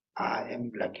 I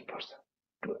am lucky person.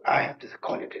 I have these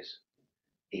qualities.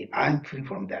 If I'm free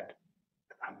from that,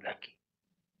 I'm lucky.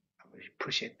 I will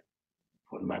appreciate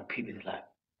for my previous life.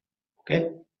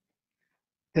 Okay?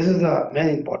 This is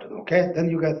very important. Okay? Then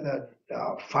you get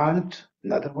the find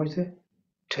another what you say?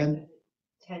 10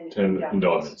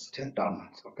 endowments. 10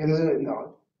 endowments. Okay, this is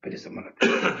very similar.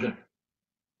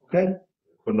 Okay?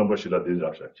 그 넘버 시다 되지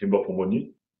않죠. 김밥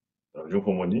부모니, 중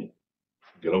부모니,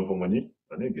 결혼 부모니,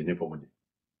 아니 개념 부모니.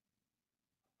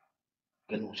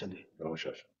 결혼 부모니. 결혼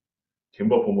샤샤.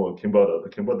 김밥 부모,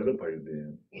 김밥들은 봐야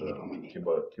돼.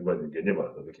 김밥이 개념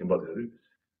말다. 김밥들이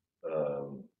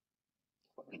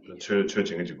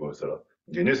최정해지고 있어라.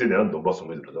 개념에 대한 넘버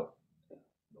성에 들어가.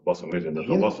 넘버 성에 된다.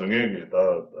 넘버 성에 다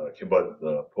김밥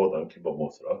포단 김밥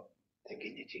먹으라.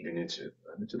 개념이지.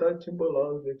 아니 지다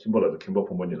김밥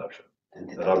부모니 납셔.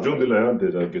 랍종들라야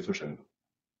대자 계속상.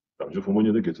 랍종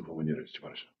부모님들 계속 부모님을 지지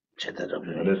말아셔. 제대로.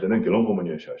 안에는 결혼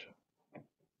부모님 샤샤.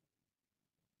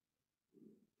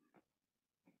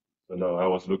 So now I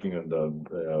was looking at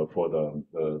for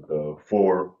the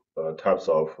four types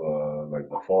of like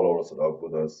the followers of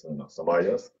Buddha's and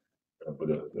Samayas,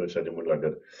 Buddha Shakyamuni like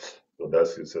that. So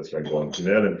that's it says like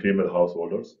male and female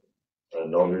householders,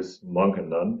 novice monk and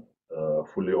nun,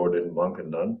 fully ordained monk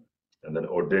and nun, and then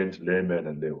ordained laymen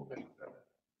and laywomen.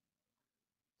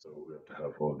 So we have to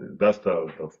have all this. That's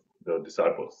the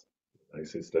disciples. Like it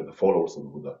says that the followers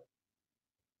of Buddha.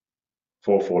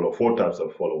 Four types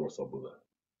of followers of Buddha.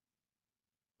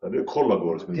 네, 콜라고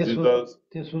그랬어요. 진짜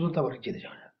수술다 버리게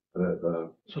되잖아요. 네.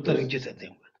 수술을 이제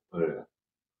되는 거예요.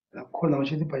 네. 콜라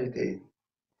오시는 빠지대.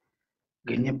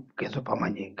 개념 계속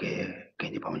파마니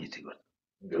개념 파마니 되고.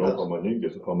 개념 파마니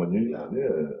계속 파마니 아니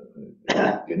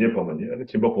개념 파마니 아니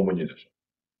김밥 파마니죠.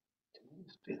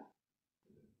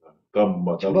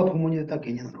 담마 김밥 파마니 다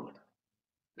개념으로 거다.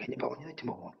 개념 파마니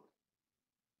김밥 파마니.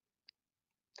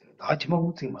 다 김밥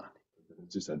먹지 마.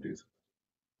 진짜 안 되겠어.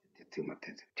 The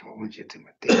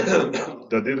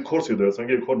did course the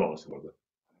Sange Korna was about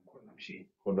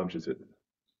Kornamshi said.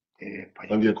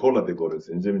 Sange Korna de Gores,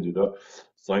 and Zemida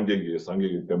Sange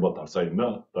Bemba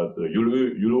Tarsaina, that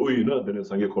Yuluina, then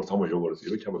Sange Korsama Yogos,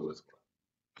 you can have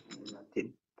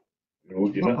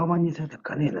a How many said the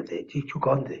Canela de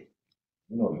Chichukonde?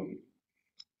 No,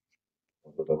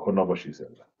 the Kornabashi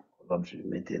said. Kornamshi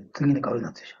made it clean the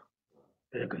coronation.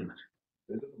 Very good.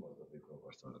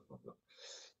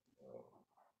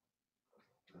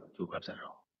 두 갑자로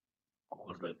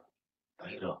그걸로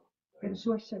다이로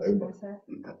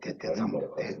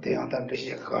대한단도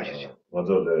시작하셨죠.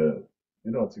 맞아요.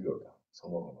 이런 찍어요.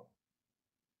 성공하나.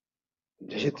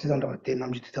 이제 시티단도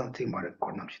대남시 시티단 되게 말을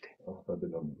권남시대. 다들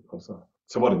좀 감사.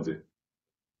 세 발인데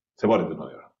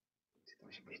나요.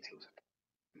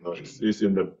 No, it's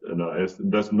in the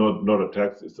that's not a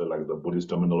text. It's like the Buddhist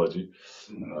terminology,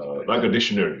 like a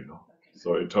dictionary,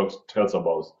 So it tells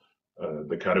about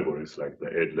the categories like the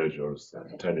 8 leisures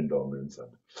and 10 endowments and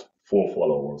 4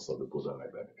 followers of the Buddha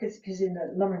like that. Because in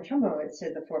the Lamrim Chumbo it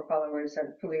said the 4 followers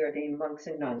are fully ordained monks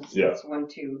and nuns. Yeah. That's 1,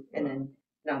 2, and then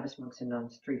novice monks and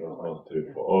nuns 3, 4.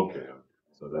 3, 4. Okay.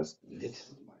 So that's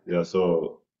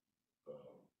So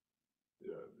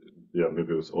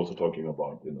maybe it was also talking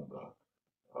about the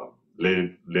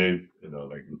lay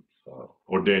like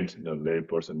ordained lay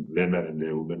person, layman and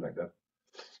laywoman like that.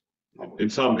 In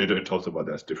some it talks about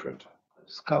that's different.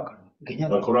 Koran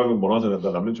뭐라서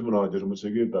나 남는 주문하고 이제 좀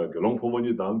저기 다 결혼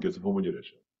부모님 다음 계속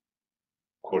부모님이래죠.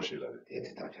 콜시라.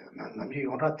 남이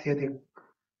오라 테데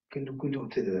근데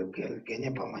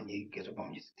개념 파마니 계속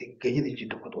파마니 개념이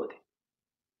지도도 돼.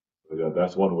 Yeah,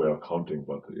 that's one way of counting,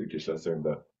 but Geshe is saying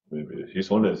that maybe his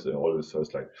holiness always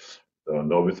says like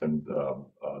novice and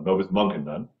novice monk and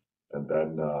nun, and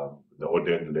then the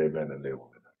ordained layman and laywoman.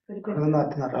 그러나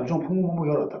라종 풍부무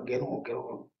열었다. 개노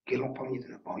길롱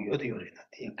방이든 방 요도 요래다.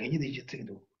 그냥 괜히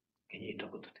지적도 괜히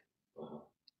저것도 돼.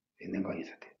 있는 거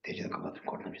있을 때 대신 그 같은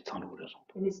거는 비슷한 거라서.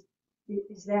 And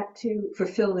is that to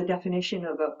fulfill the definition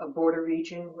of a border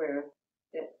region where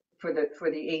for the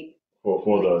eight for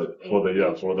the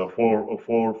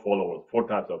four followers, four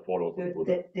types of followers of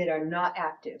Buddha. that are not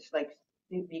active, like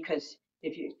because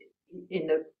if you in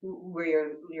the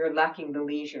where you're lacking the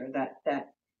leisure in the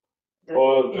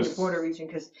border region,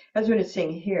 because that's what it's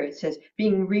saying here. It says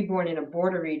being reborn in a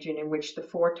border region in which the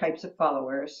four types of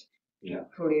followers,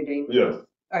 including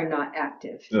are not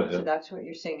active. So that's what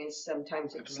you're saying is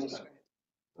sometimes it's they're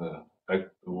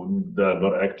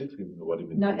not active. What do you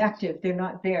mean? not active. They're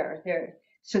not there.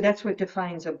 So that's what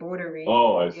defines a border region.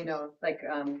 Oh, I see. Like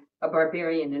a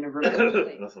barbarian in a remote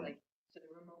place. Like so the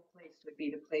remote place would be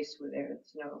the place where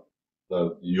there's no.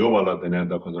 Io parlo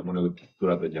tenendo consapevolezza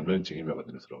durante gli ambienti che mi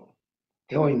avete detto.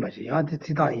 대화인 바지. 야한테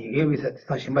티다 예비서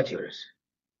티다 심바지 그랬어.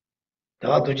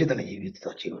 내가 도지다는 예비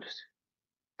티다 지 그랬어.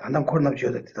 단단 코로나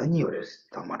줘도 티다 니 그랬어.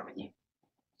 다 말하니.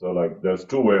 So like there's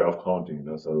two way of counting.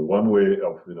 So one way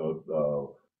of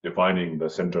defining the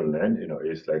central land,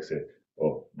 is like say,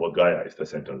 Bodh Gaya is the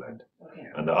central land. Okay.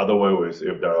 And the other way is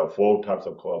if there are four types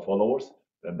of followers,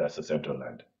 then that's the central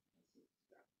land.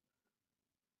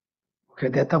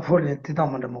 그때 딱 볼에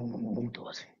티다만 몸도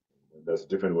왔어. There's a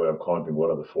different way of counting. What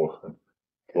are the four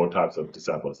types of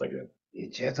disciples again?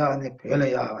 이 제자한테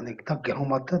별이야. 안에 딱 결혼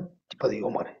맞다. 집어도 요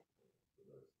말해.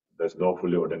 There's no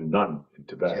fully ordained nun in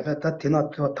Tibet. 제자 다 티나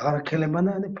또 다른 켈레만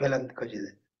안에 별한 거지.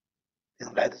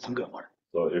 라이트 성경 말해.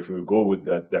 So if we go with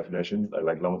that definition,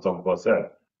 like Lama Tsongkhapa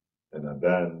said, and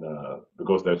then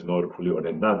because there's no fully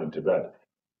ordained nun in Tibet,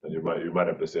 then you might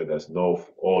have to say there's no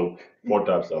all four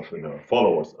types of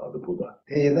followers of the Buddha.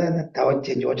 대단한 다원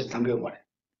전지 오직 성경 말해.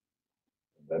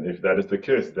 And if that is the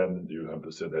case, then you have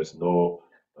to say there's no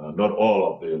not all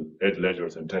of the 8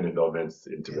 leisures and 10 endowments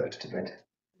in Tibet.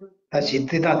 다시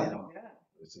티다네.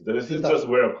 This is just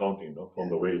way of counting, from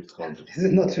the way it's counted. This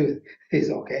is not true. It's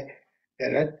okay.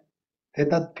 Right?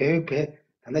 대다 배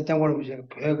단다 장관을 보시면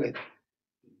배가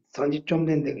선지 좀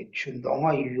된데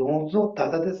춘동아 용소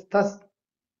다다데스 다스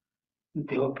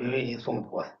배의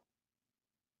송도.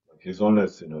 His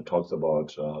Holiness, talks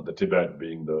about the Tibet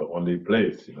being the only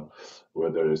place, where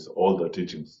there is all the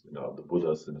teachings, the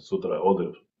Buddhas in the Sutra, all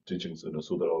the teachings in the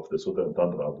Sutra of the Sutra and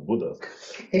Tantra of the Buddhas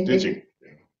teaching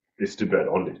is Tibet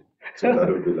only. So that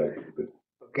would be like a bit.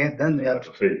 Okay, then we have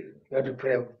to faith. We have to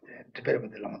pray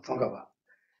with the Lama Tsongkhapa.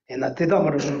 And I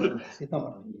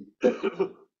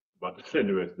But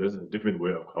anyways, there's a different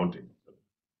way of counting.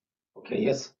 Okay,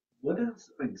 yes. What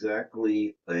is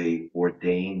exactly a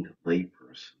ordained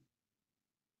layperson?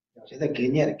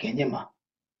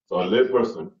 So a lay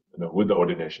person, with the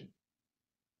ordination.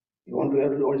 You want to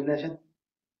have the ordination?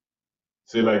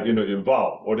 See, like,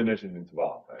 vow. Ordination means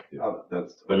vow, right?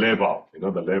 That's the lay vow.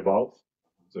 The lay vows.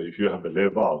 So if you have the lay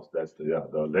vows, that's the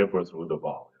lay person with the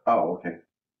vow. Oh, okay.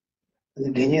 So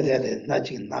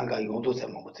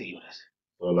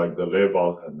like the lay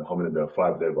vows, and how many? There are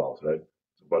 5 lay vows, right?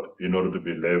 But in order to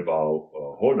be lay vow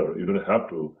holder, you don't have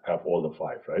to have all the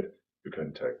 5, right? You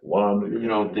can take 1. You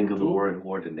don't think of the word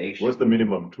ordination. What's the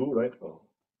minimum? 2, right? Or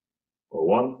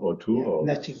 1 or 2 or?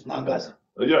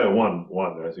 Yeah, 1.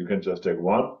 Right? You can just take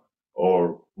 1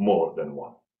 or more than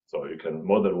 1. So you can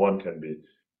more than 1 can be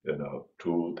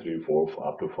 2, 3, 4,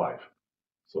 up to 5.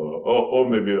 So or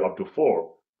maybe up to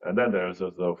 4. And then there's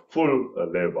the full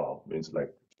lay vow, means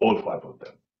like all 5 of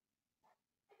them.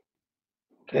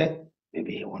 Okay,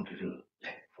 maybe you want to do.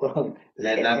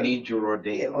 That means you're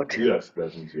ordained. Yes,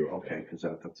 that means you're okay. Because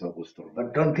that's what was told.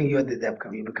 But don't think you're the depth,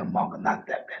 you become monk, not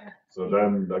that bad. So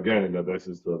then again, this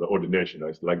is the ordination.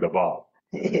 It's like the vow.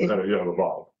 You have a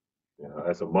vow,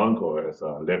 as a monk or as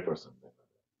a lay person.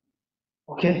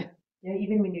 Okay. Yeah,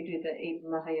 even when you do the 8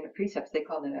 Mahayana precepts, they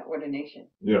call it an ordination.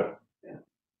 Yeah.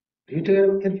 Do you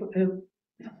do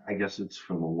I guess it's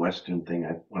from a Western thing.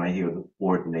 When I hear the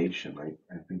ordination, I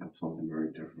think of something very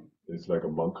different. It's like a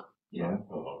monk. Yeah.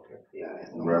 Oh, okay. Yeah.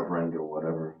 Reverend or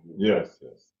whatever. Yes.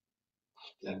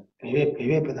 In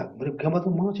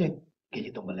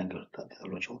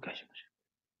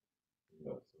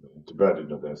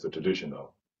Tibet, there's a tradition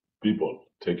of people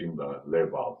taking the lay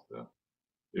vows.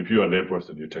 If you're a lay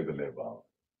person, you take the lay vow.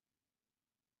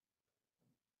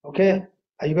 Okay.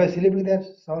 Are you guys sleeping there?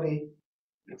 Sorry.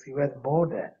 If you guys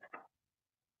bored there.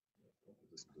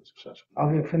 Now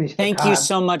we finished. Thank you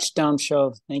so much,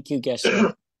 Damsho. Thank you,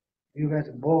 Geshe. You guys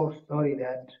bored? Sorry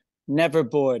that. Never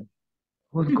bored.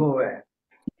 Who's go where?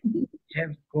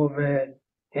 James go where?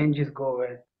 Angels go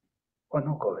where? Oh,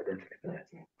 no go where.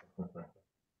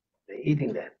 They're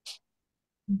eating that.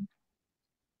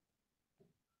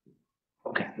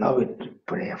 Okay, now we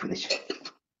pray finish.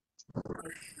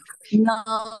 No,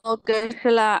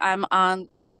 Geshe, I'm on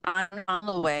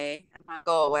the way. I'm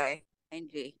go away.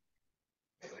 Angie.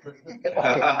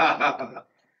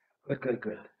 Okay.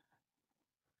 Good.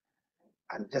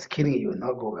 I'm just kidding you,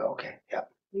 not go away. Okay, yeah.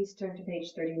 Please turn to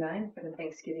page 39 for the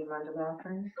Thanksgiving mandala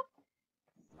offering.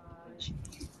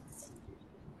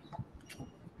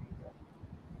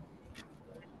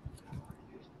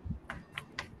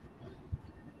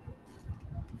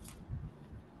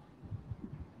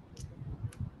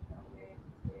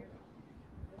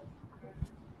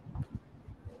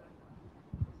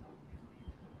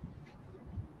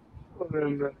 For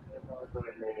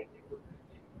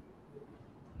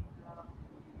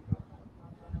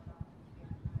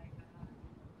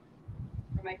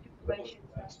my two questions,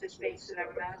 justice, faith, and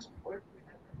everlasting work,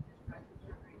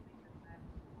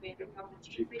 may become the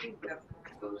chief reading book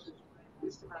for those whose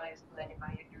wisdom eyes bled in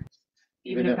my ignorance.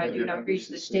 Even if I do not reach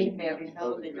the state, may I be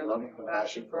held in your loving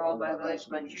compassion for all my life's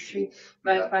ministry.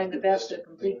 May I find the best of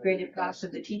complete graded paths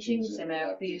of the teachings, and may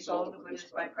I please all the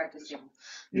Buddhists by practicing.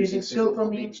 Using skillful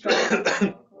means, strong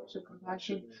course of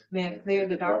compassion, may I clear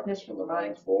the darkness from the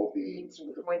minds of all beings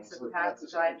with the points of the paths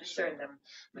as I discern them.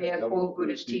 May I hold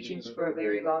Buddhist teachings for a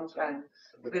very long time.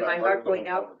 With my heart going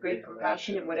out with great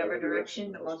compassion in whatever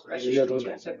direction the most precious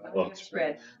teachings have not yet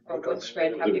spread, or once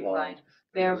spread have declined.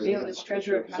 May I reveal this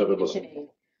treasure of happiness and aid.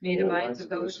 May the minds of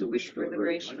those who wish for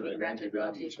liberation be granted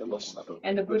bounties,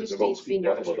 and the Buddhist states be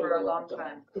nourished for a long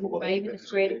time. May even this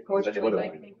great approach to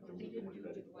enlightenment complete and due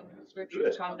to the one whose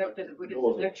virtuous conduct of the Buddhists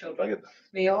and their children.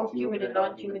 May all human and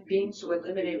non-human beings who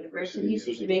eliminate adversities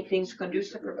to make things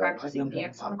conducive for practicing the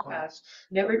excellent paths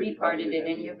never departed in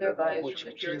any of their lives from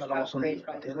the pure path praised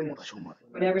by the Buddhists.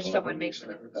 Whenever someone makes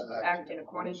an effort to act in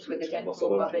accordance with the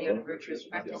Tenley and virtuous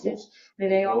practices, may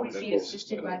they always be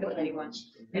assisted by the mighty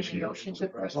ones, and the oceans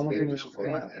of prosperity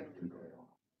spread.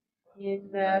 In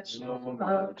that snow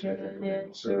mountain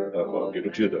encircled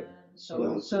land,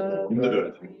 souls of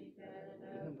earth may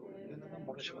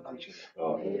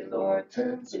Lord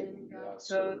turns in God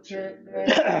so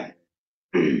tender.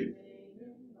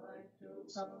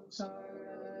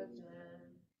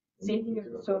 Thinking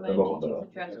of the soul and teachings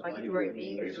and transmigratory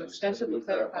beings who extensively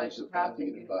clarifies the path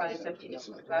and unifies emptiness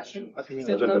and compassion,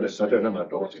 fill those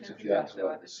who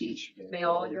I beseech. May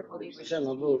all your holy wishes be.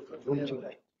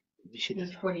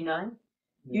 Page 49.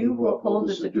 You who uphold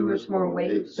the doers more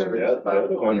weight of service about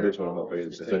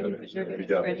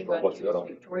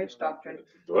victorious doctrine,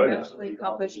 eventually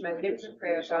accomplished magnificent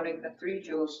prayers honoring the three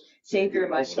jewels, Savior,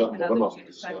 myself, and others, your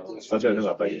disciples,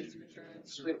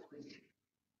 swiftly.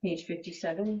 Page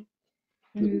 57.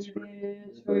 This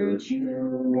virtue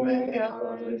may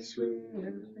I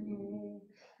swiftly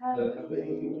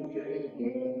having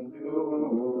gained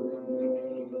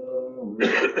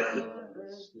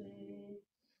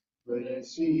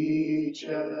bless each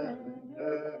and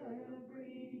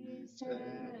every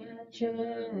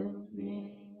sentient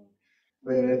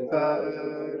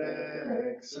without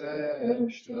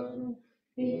exception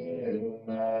in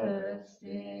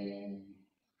lasting.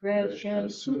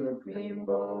 Precious supreme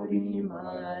body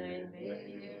mine,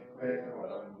 may where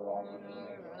unborn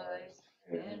arise,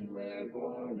 and where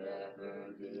born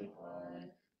never decline,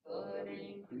 but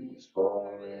increase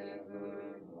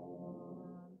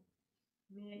forevermore.